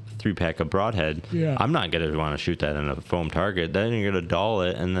a 3-pack of broadhead. Yeah. I'm not going to want to shoot that in a foam target. Then you're going to dull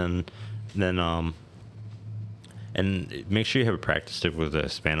it, and then and make sure you have a practice tip with the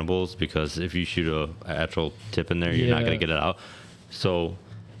expandables, because if you shoot a actual tip in there, you're not going to get it out. So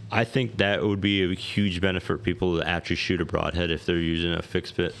I think that would be a huge benefit for people to actually shoot a broadhead if they're using a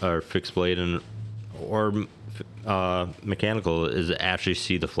fixed blade or mechanical, is actually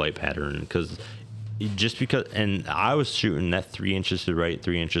see the flight pattern. Because and I was shooting that 3 inches to the right,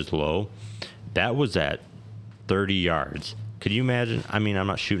 3 inches low, that was at 30 yards. Could you imagine? I mean, I'm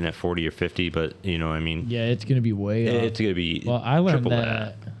not shooting at 40 or 50, but you know what I mean? Yeah, it's going to be way up. It's going to be I learned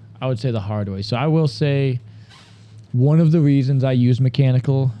that, I would say, the hard way. So I will say one of the reasons I use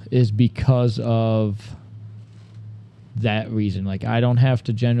mechanical is because of that reason. Like, I don't have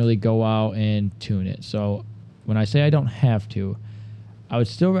to generally go out and tune it. So when I say I don't have to, I would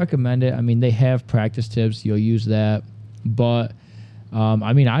still recommend it. I mean, they have practice tips. You'll use that. But,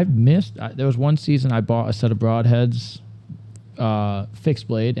 I've missed. There was one season I bought a set of broadheads, fixed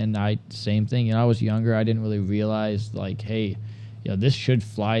blade, and same thing. I was younger. I didn't really realize, like, hey, this should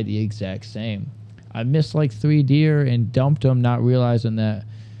fly the exact same. I missed like 3 deer and dumped them, not realizing that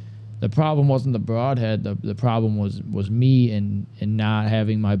the problem wasn't the broadhead. The problem was me and not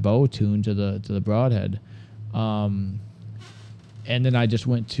having my bow tuned to the broadhead. And then I just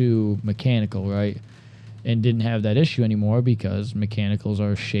went to mechanical, right? And didn't have that issue anymore because mechanicals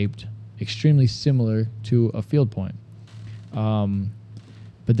are shaped extremely similar to a field point.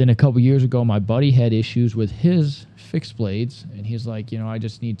 But then a couple years ago, my buddy had issues with his fixed blades, and he's like, I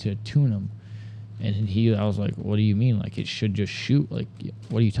just need to tune them. And I was like, what do you mean? Like, it should just shoot? Like,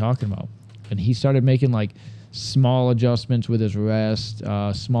 what are you talking about? And he started making like small adjustments with his rest,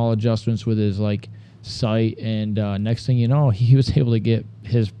 small adjustments with his like sight, and next thing you know, he was able to get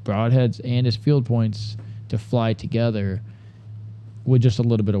his broadheads and his field points to fly together with just a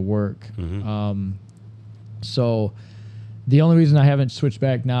little bit of work. Mm-hmm. So the only reason I haven't switched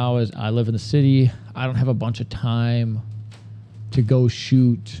back now is I live in the city. I don't have a bunch of time to go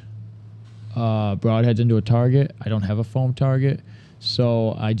shoot broadheads into a target. I don't have a foam target,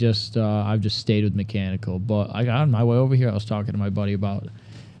 so I've just stayed with mechanical. But I got on my way over here, I was talking to my buddy about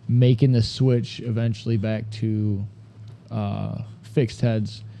making the switch eventually back to fixed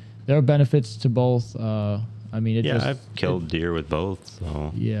heads. There are benefits to both. I've killed deer with both,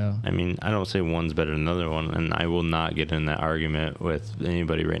 so yeah. I mean, I don't say one's better than another one, and I will not get in that argument with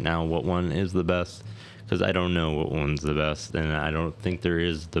anybody right now what one is the best, because I don't know what one's the best, and I don't think there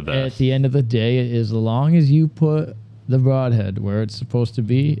is the best. At the end of the day, as long as you put the broadhead where it's supposed to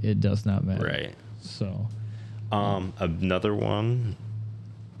be, it does not matter. Right. So, Another one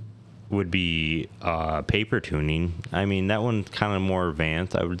would be paper tuning. I mean, that one's kind of more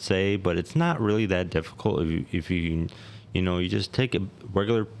advanced, I would say, but it's not really that difficult if you you just take a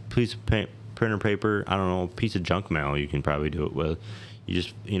regular piece of printer paper, I don't know, a piece of junk mail you can probably do it with. You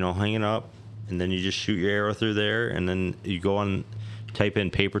just, hang it up, and then you just shoot your arrow through there, and then you go on, type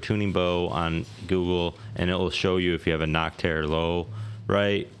in paper tuning bow on Google, and it will show you if you have a noctare low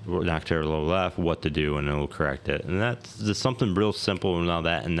right, noctare low left, what to do, and it will correct it. And that's just something real simple and all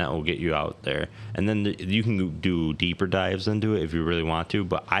that, and that will get you out there. And then you can do deeper dives into it if you really want to,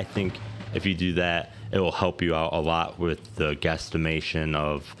 but I think if you do that, it will help you out a lot with the guesstimation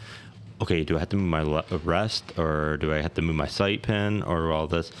of, okay, do I have to move my rest, or do I have to move my sight pin, or all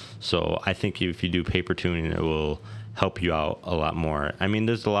this? So I think if you do paper tuning, it will help you out a lot more. I mean,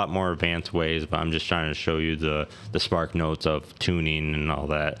 there's a lot more advanced ways, but I'm just trying to show you the spark notes of tuning and all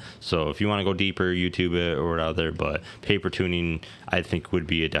that. So if you want to go deeper, YouTube it or whatever, but paper tuning, I think, would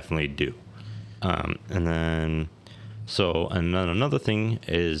be a definitely do. And then another thing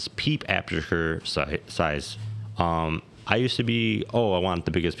is peep aperture size. I used to be, I want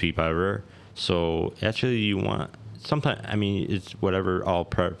the biggest peep ever. So actually you want, sometimes, I mean, it's whatever, all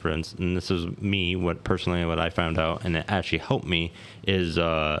preference. And this is me, what I found out, and it actually helped me, is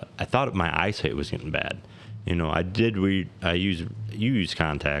I thought my eyesight was getting bad. You use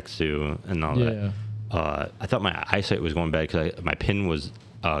contacts too and all that. I thought my eyesight was going bad because my pin was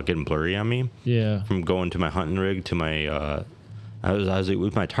getting blurry on me. Yeah. From going to my hunting rig to my, I was like,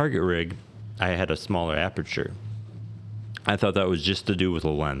 with my target rig, I had a smaller aperture. I thought that was just to do with a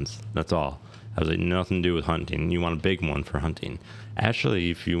lens. That's all. I was like, nothing to do with hunting. You want a big one for hunting.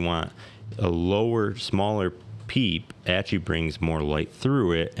 Actually, if you want a lower, smaller peep, it actually brings more light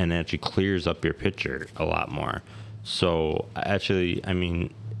through it and actually clears up your picture a lot more. So actually, I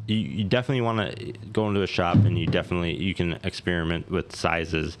mean, you definitely want to go into a shop, and you can experiment with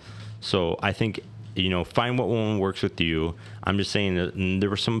sizes. So I think, find what one works with you. I'm just saying that there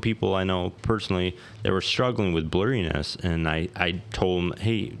were some people I know personally that were struggling with blurriness, and I told them,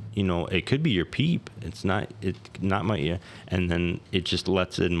 hey, it could be your peep. It's not my, and then it just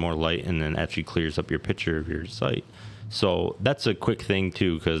lets in more light and then actually clears up your picture of your sight. So that's a quick thing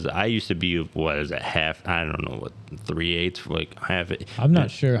too, because I used to be, what is it, half, I don't know, what, 3/8, like half it. I'm not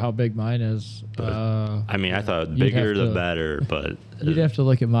sure how big mine is. I mean, I thought bigger the better, but. You'd have to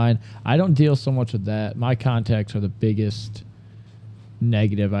look at mine. I don't deal so much with that. My contacts are the biggest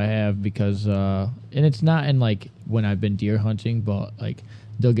negative I have because, and it's not in like when I've been deer hunting, but like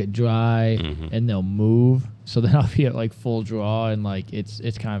they'll get dry and they'll move. So then I'll be at like full draw and like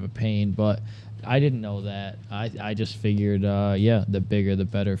it's kind of a pain, but I didn't know that. I just figured, the bigger the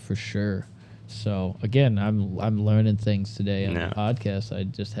better for sure. So again, I'm learning things today on the podcast I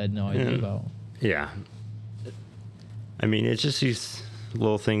just had no idea about. Yeah. I mean, it's just these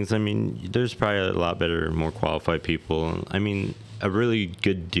little things. I mean, there's probably a lot better, more qualified people. I mean, a really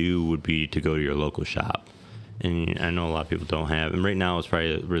good do would be to go to your local shop. And I know a lot of people don't have. And right now it's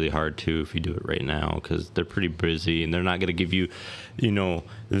probably really hard, too, if you do it right now, because they're pretty busy. And they're not going to give you,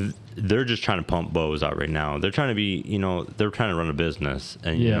 they're just trying to pump bows out right now. They're trying to be, they're trying to run a business.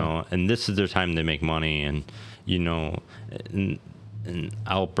 And, and this is their time to make money. And, and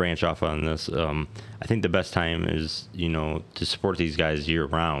I'll branch off on this. I think the best time is, to support these guys year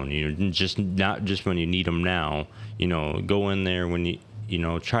round. Just not just when you need them now. Go in there when you,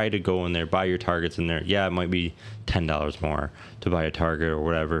 try to go in there, buy your targets in there. Yeah, it might be $10 more to buy a target or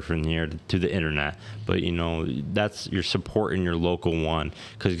whatever from here to the internet. But, that's you're supporting your local one.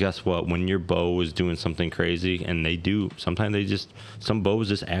 Because guess what? When your bow is doing something crazy, and they do, sometimes some bows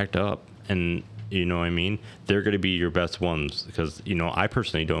just act up. And you know what I mean? They're going to be your best ones because, I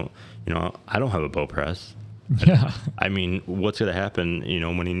personally don't, I don't have a bow press. Yeah. I mean, what's going to happen,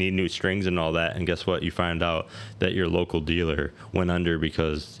 when you need new strings and all that? And guess what? You find out that your local dealer went under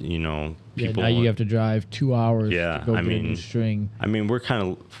because, people. Yeah, now you have to drive 2 hours to go get a new string. I mean, we're kind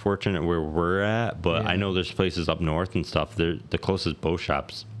of fortunate where we're at, but I know there's places up north and stuff. The closest bow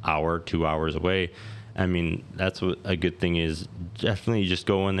shop's 2 hours away. I mean, that's what a good thing is. Definitely just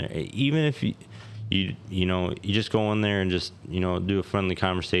go in there. Even if you just go in there and just, do a friendly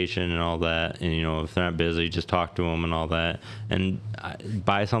conversation and all that. And, if they're not busy, just talk to them and all that. And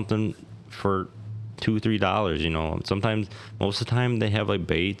buy something for $2-3, Sometimes, most of the time, they have, like,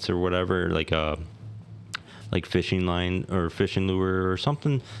 baits or whatever, like fishing line or fishing lure or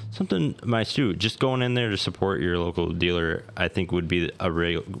something. Just going in there to support your local dealer, I think, would be a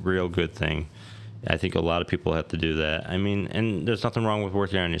real good thing. I think a lot of people have to do that. I mean, and there's nothing wrong with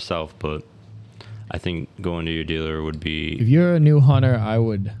working on yourself, but I think going to your dealer would be... If you're a new hunter, I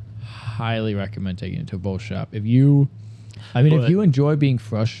would highly recommend taking it to a bow shop. If you enjoy being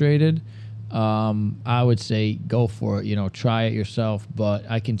frustrated, I would say go for it. You know, try it yourself. But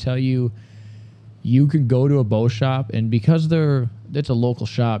I can tell you, you could go to a bow shop, and because it's a local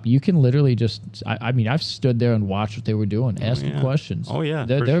shop, you can literally just. I mean, I've stood there and watched what they were doing, asking questions. Oh yeah,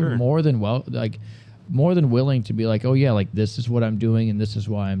 they're sure. more than willing to be like, oh yeah, like this is what I'm doing and this is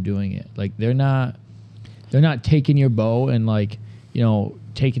why I'm doing it. Like they're not taking your bow and like, you know,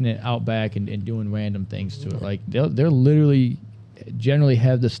 taking it out back and doing random things to it. Like they're literally generally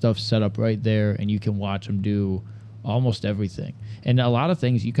have the stuff set up right there, and you can watch them do almost everything. And a lot of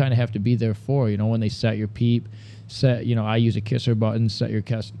things you kind of have to be there for. You know, when they set your peep, you know, I use a kisser button, set your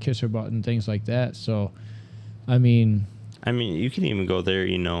kisser button, things like that. So, I mean, you can even go there,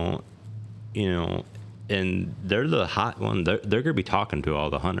 you know, and they're the hot one. They're gonna be talking to all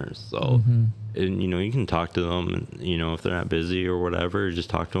the hunters, so and you know you can talk to them, and you know if they're not busy or whatever, just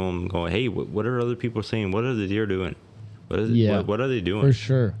talk to them and go, hey, what are other people saying? What are the deer doing? What are they doing? For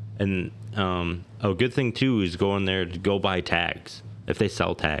sure. And a good thing too is going there to go buy tags if they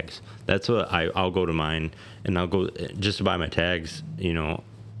sell tags. That's what I'll go to mine, and I'll go just to buy my tags. You know,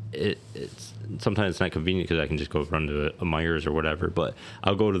 it's sometimes it's not convenient because I can just go run to a Myers or whatever, but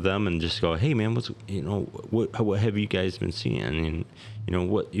I'll go to them and just go, hey man, what have you guys been seeing, and you know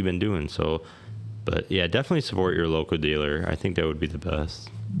what you've been doing. So, but yeah, definitely support your local dealer. I think that would be the best.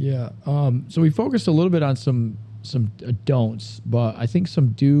 Yeah. So we focused a little bit on some don'ts, but I think some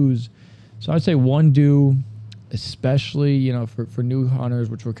do's. So I'd say one do, especially, you know, for new hunters,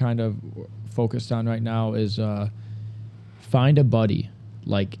 which we're kind of focused on right now, is find a buddy.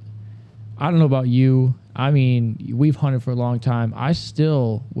 Like, I don't know about you. I mean, we've hunted for a long time. I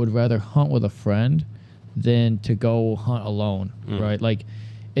still would rather hunt with a friend than to go hunt alone, right? Like,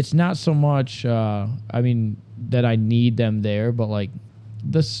 it's not so much, I mean, that I need them there, but like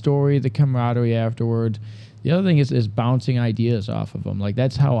the story, the camaraderie afterwards. The other thing is bouncing ideas off of them. Like,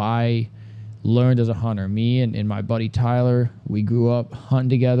 that's how I learned as a hunter. Me and my buddy Tyler, we grew up hunting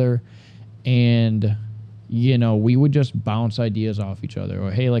together, and you know, we would just bounce ideas off each other. Or,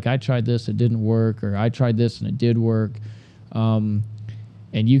 hey, like, I tried this, it didn't work. Or I tried this and it did work. And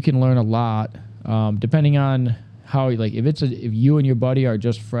you can learn a lot, depending on how, like, if you and your buddy are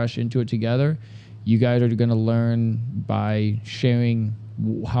just fresh into it together, you guys are going to learn by sharing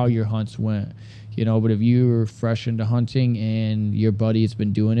how your hunts went. You know, but if you're fresh into hunting and your buddy's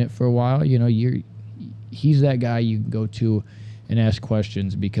been doing it for a while, you know, he's that guy you can go to and ask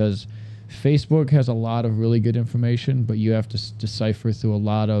questions, because Facebook has a lot of really good information, but you have to decipher through a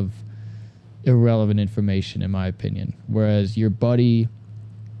lot of irrelevant information, in my opinion. Whereas your buddy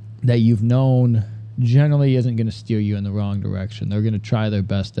that you've known generally isn't going to steer you in the wrong direction. They're going to try their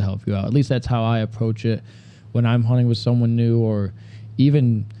best to help you out. At least that's how I approach it when I'm hunting with someone new, or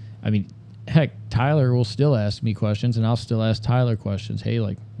even, I mean, heck, Tyler will still ask me questions, and I'll still ask Tyler questions. Hey,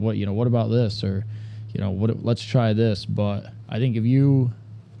 like, what about this? Or, you know, let's try this. But I think if you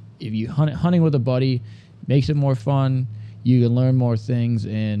hunting with a buddy makes it more fun, you can learn more things,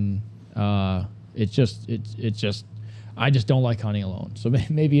 and it's just I just don't like hunting alone. So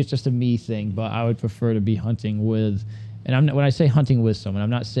maybe it's just a me thing, but I would prefer to be hunting with, and when I say hunting with someone, I'm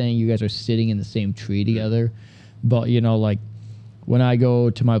not saying you guys are sitting in the same tree together, but you know, like, when I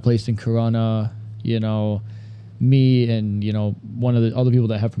go to my place in Corunna, you know, me and, you know, one of the other people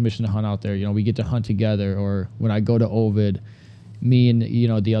that have permission to hunt out there, you know, we get to hunt together. Or when I go to Ovid, me and, you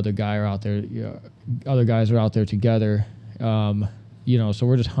know, the other guy are out there, other guys are out there together. You know, so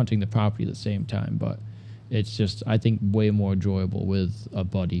we're just hunting the property at the same time. But it's just, I think, way more enjoyable with a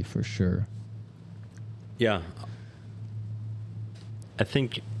buddy for sure. Yeah. I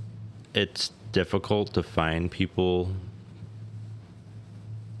think it's difficult to find people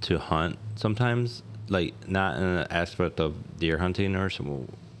to hunt sometimes, like, not in an aspect of deer hunting or some,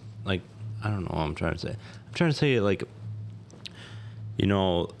 like, I don't know what I'm trying to say. Like, you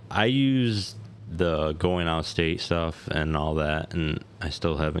know, I use the going out state stuff and all that, and I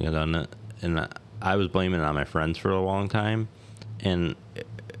still haven't done it, and I was blaming it on my friends for a long time, and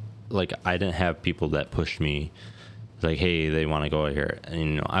like, I didn't have people that pushed me, like, hey, they want to go out here. And,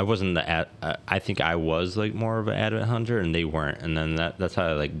 you know, I wasn't I think I was like more of an avid hunter, and they weren't. And then that's how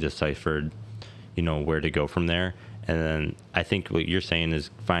I like deciphered, you know, where to go from there. And then I think what you're saying is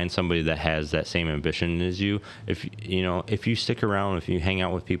find somebody that has that same ambition as you. If you stick around, if you hang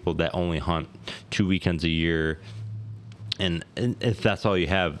out with people that only hunt 2 weekends a year, and if that's all you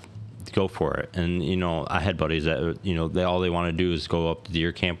have, go for it. And, you know, I had buddies that, you know, all they want to do is go up to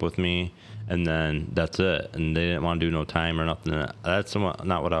deer camp with me, and then that's it. And they didn't want to do no time or nothing. That's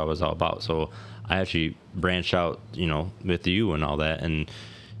not what I was all about. So I actually branched out, you know, with you and all that. And,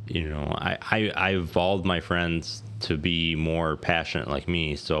 I evolved my friends to be more passionate like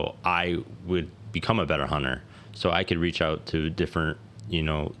me, so I would become a better hunter. So I could reach out to different,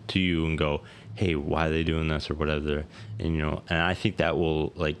 to you and go, hey, why are they doing this or whatever? And, and I think that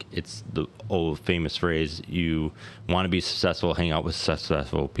will, like, it's the old famous phrase, you want to be successful, hang out with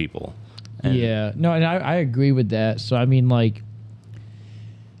successful people. And yeah, no, and I agree with that. So, I mean, like,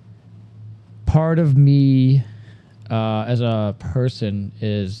 part of me as a person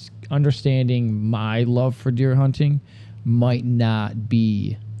is understanding my love for deer hunting might not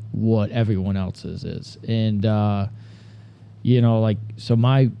be what everyone else's is. And, like, so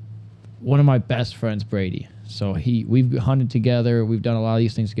one of my best friends, Brady, so we've hunted together. We've done a lot of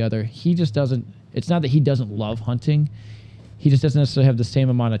these things together. He just doesn't, it's not that he doesn't love hunting. He just doesn't necessarily have the same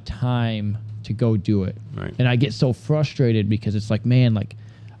amount of time to go do it. Right. And I get so frustrated because it's like, man, like,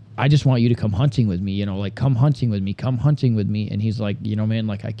 I just want you to come hunting with me, like, come hunting with me. And he's like, man,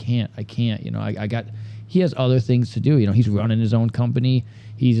 like, I can't, he has other things to do. He's running his own company.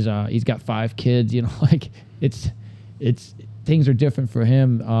 He's got 5 kids, like, it's things are different for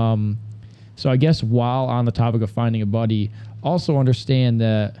him. So I guess while on the topic of finding a buddy, also understand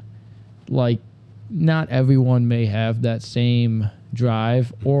that, like, not everyone may have that same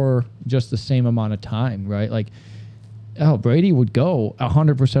drive or just the same amount of time, right? Like, Brady would go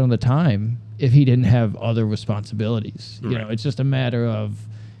 100% of the time if he didn't have other responsibilities. Right. It's just a matter of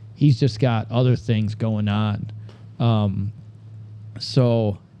he's just got other things going on.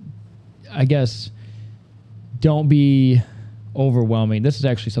 So I guess don't be overwhelming. This is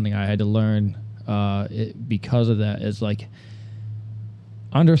actually something I had to learn because of that, is like,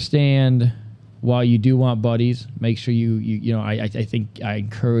 understand while you do want buddies, make sure I think I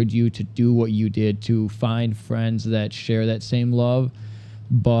encourage you to do what you did to find friends that share that same love,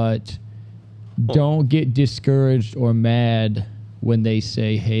 but don't get discouraged or mad when they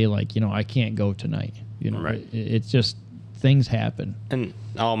say, hey, like, I can't go tonight. Right. It's just, things happen. And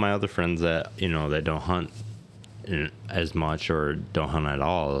all my other friends that, that don't hunt as much or don't hunt at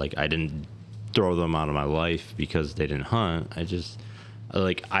all, like, I didn't throw them out of my life because they didn't hunt.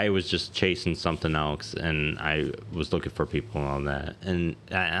 I was just chasing something else, and I was looking for people and all that. And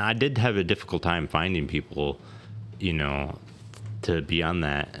I did have a difficult time finding people, to be on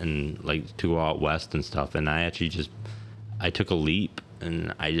that and, like, to go out west and stuff. And I took a leap,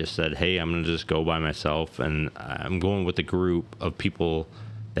 and I just said, hey, I'm going to just go by myself. And I'm going with a group of people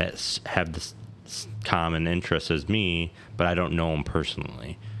that have this common interest as me, but I don't know them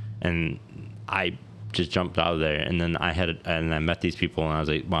personally. And I just jumped out of there, and then I met these people, and I was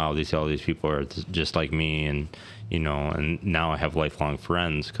like, wow, all these people are just like me, and and now I have lifelong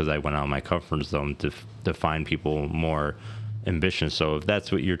friends because I went out of my comfort zone to find people more ambitious. So if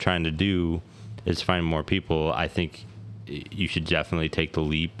that's what you're trying to do, is find more people, I think you should definitely take the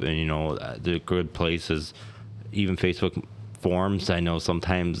leap. And the good places, even Facebook forums, I know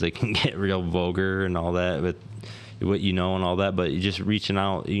sometimes they can get real vulgar and all that, but what and all that, but just reaching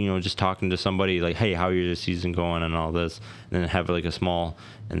out, just talking to somebody like, hey, how are your season going and all this, and then have like a small,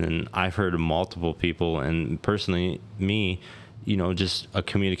 and then I've heard of multiple people, and personally me, just a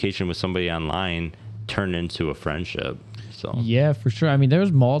communication with somebody online turned into a friendship. So yeah, for sure. I mean,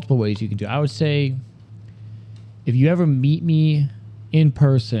 there's multiple ways you can do it. I would say if you ever meet me in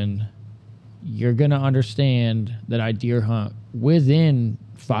person, you're going to understand that I deer hunt within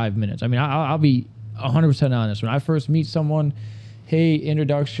 5 minutes. I mean, I'll be 100% honest. When I first meet someone, hey,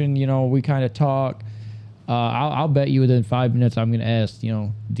 introduction, we kind of talk. I'll bet you within 5 minutes I'm going to ask,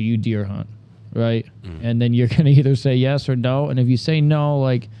 do you deer hunt, right? Mm-hmm. And then you're going to either say yes or no. And if you say no,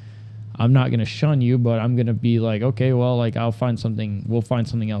 like, I'm not going to shun you, but I'm going to be like, okay, well, like, we'll find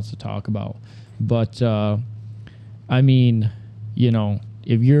something else to talk about. But, I mean,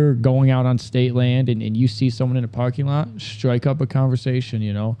 if you're going out on state land and you see someone in a parking lot, strike up a conversation,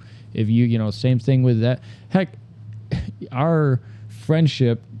 If you, same thing with that. Heck, our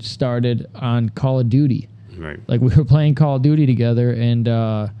friendship started on Call of Duty. Right. Like, we were playing Call of Duty together,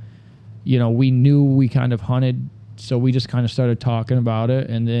 and, we knew we kind of hunted, so we just kind of started talking about it,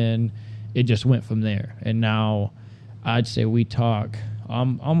 and then it just went from there. And now I'd say we talk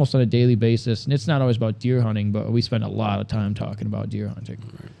almost on a daily basis, and it's not always about deer hunting, but we spend a lot of time talking about deer hunting.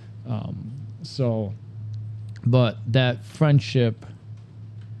 Right. But that friendship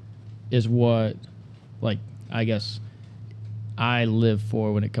is what, like, I guess I live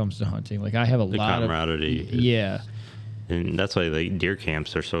for when it comes to hunting. Like, I have a lot of camaraderie. Yeah. And that's why, like, deer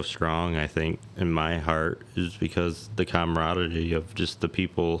camps are so strong, I think, in my heart, is because the camaraderie of just the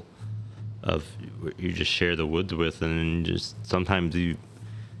people of you just share the woods with, and just sometimes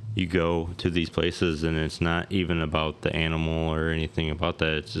you go to these places and it's not even about the animal or anything about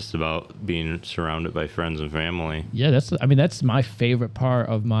that. It's just about being surrounded by friends and family. Yeah, that's my favorite part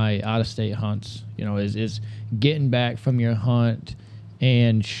of my out-of-state hunts, is getting back from your hunt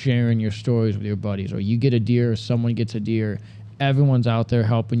and sharing your stories with your buddies. Or you get a deer, or someone gets a deer, everyone's out there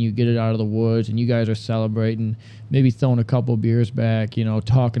helping you get it out of the woods, and you guys are celebrating, maybe throwing a couple beers back,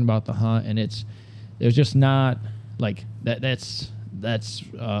 talking about the hunt. And there's just not like that. That's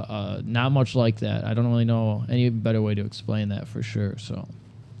not much like that. I don't really know any better way to explain that for sure. So,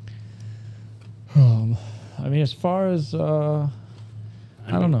 as far as I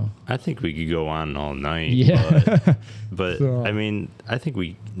don't know. I think we could go on all night. Yeah. But So. I think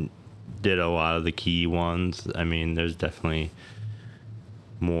we did a lot of the key ones. There's definitely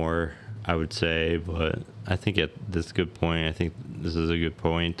more, I would say, but I think at this good point, I think this is a good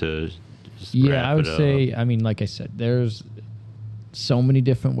point to just wrap I would it say, up. like I said, there's so many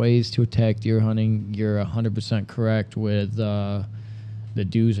different ways to attack deer hunting. You're 100% correct with the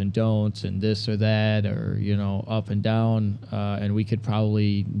do's and don'ts and this or that, or up and down. And we could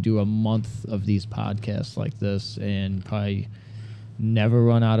probably do a month of these podcasts like this and probably never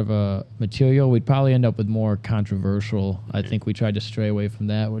run out of a material. We'd probably end up with more controversial. I think we tried to stray away from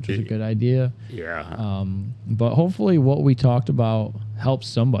that, which was a good idea. Yeah. But hopefully what we talked about helps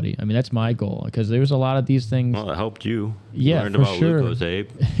somebody. That's my goal, because there's a lot of these things. Well, it helped you. Yeah, Learned for about sure. Lucozade.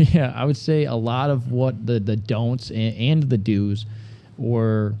 Yeah, I would say a lot of what the don'ts and the do's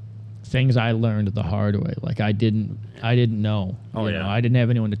were things I learned the hard way. Like I didn't know. Oh, you know, yeah. I didn't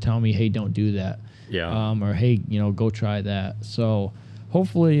have anyone to tell me, hey, don't do that. Yeah. Or hey, go try that. So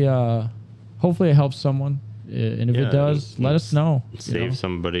hopefully it helps someone. And if Yeah, it does, let us know. Save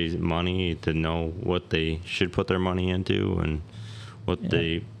somebody's money to know what they should put their money into and what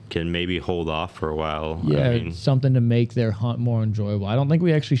they can maybe hold off for a while. Yeah, something to make their hunt more enjoyable. I don't think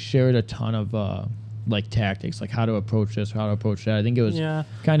we actually shared a ton of tactics, like how to approach this, how to approach that. I think it was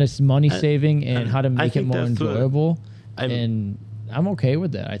kind of money saving and how to make it more enjoyable. And I'm okay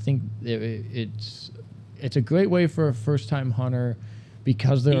with that. I think it's a great way for a first time hunter,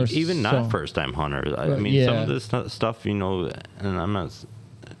 because there are even not first time hunters. Some of this stuff, and I'm not,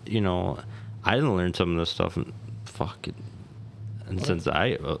 I didn't learn some of this stuff and since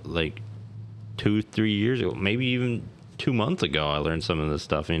I 2-3 years ago, maybe even 2 months ago, I learned some of this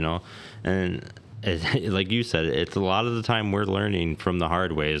stuff, and like you said, it's a lot of the time we're learning from the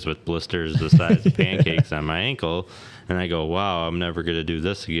hard ways with blisters the size of pancakes on my ankle. And I go, wow, I'm never going to do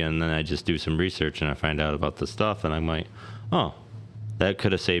this again. And then I just do some research and I find out about the stuff. And I'm like, oh, that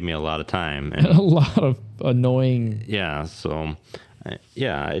could have saved me a lot of time. And a lot of annoying. Yeah. So,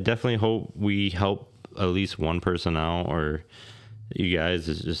 I definitely hope we help at least one person out, or you guys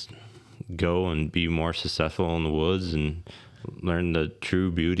is just go and be more successful in the woods and learn the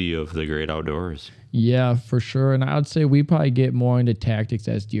true beauty of the great outdoors. Yeah, for sure. And I would say we probably get more into tactics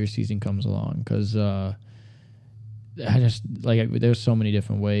as deer season comes along, because there's so many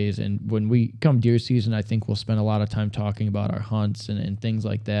different ways. And when we come deer season, I think we'll spend a lot of time talking about our hunts and things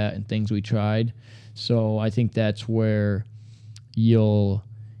like that and things we tried. So I think that's where you'll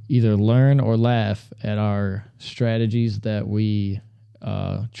either learn or laugh at our strategies that we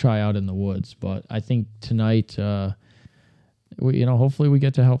try out in the woods. But I think tonight, hopefully we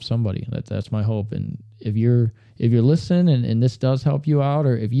get to help somebody. That's my hope. And if you're listening and this does help you out,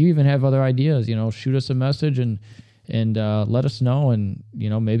 or if you even have other ideas, shoot us a message and let us know, and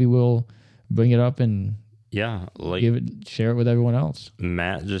maybe we'll bring it up and share it with everyone else.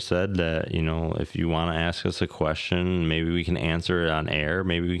 Matt just said that if you want to ask us a question, maybe we can answer it on air.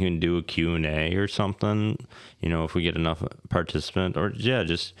 Maybe we can do a Q&A or something. If we get enough participant, or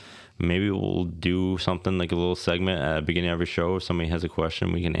just maybe we'll do something like a little segment at the beginning of every show. If somebody has a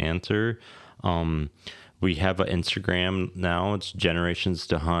question, we can answer. We have an Instagram now. It's Generations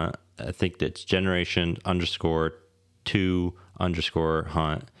to Hunt. I think that's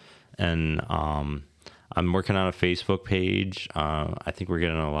generation_2_hunt. And I'm working on a Facebook page. I think we're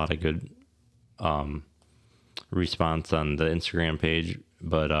getting a lot of good response on the Instagram page.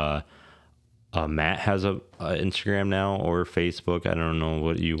 But Matt has a Instagram now, or Facebook. I don't know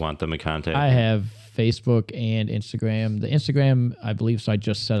what you want them to contact. I have Facebook and Instagram. The Instagram, I believe, so I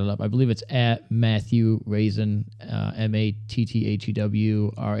just set it up. I believe it's at Matthew Raisin,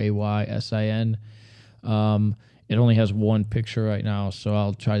 MattheWraysin. It only has one picture right now, so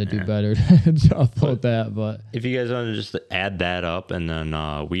I'll try to do better to upload that. But if you guys want to just add that up, and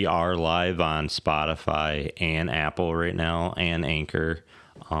then we are live on Spotify and Apple right now, and Anchor.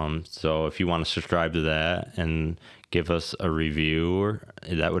 So if you want to subscribe to that and give us a review,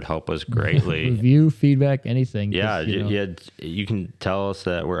 that would help us greatly. Review, feedback, anything. Yeah, You know. yeah. You can tell us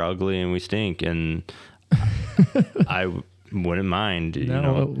that we're ugly and we stink, and I wouldn't mind. You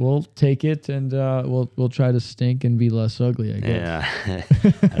know, we'll take it, and we'll try to stink and be less ugly, I guess. Yeah,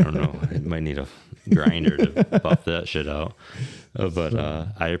 I don't know. It might need a grinder to buff that shit out. But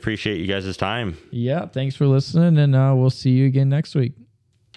I appreciate you guys' time. Yeah, thanks for listening, and we'll see you again next week.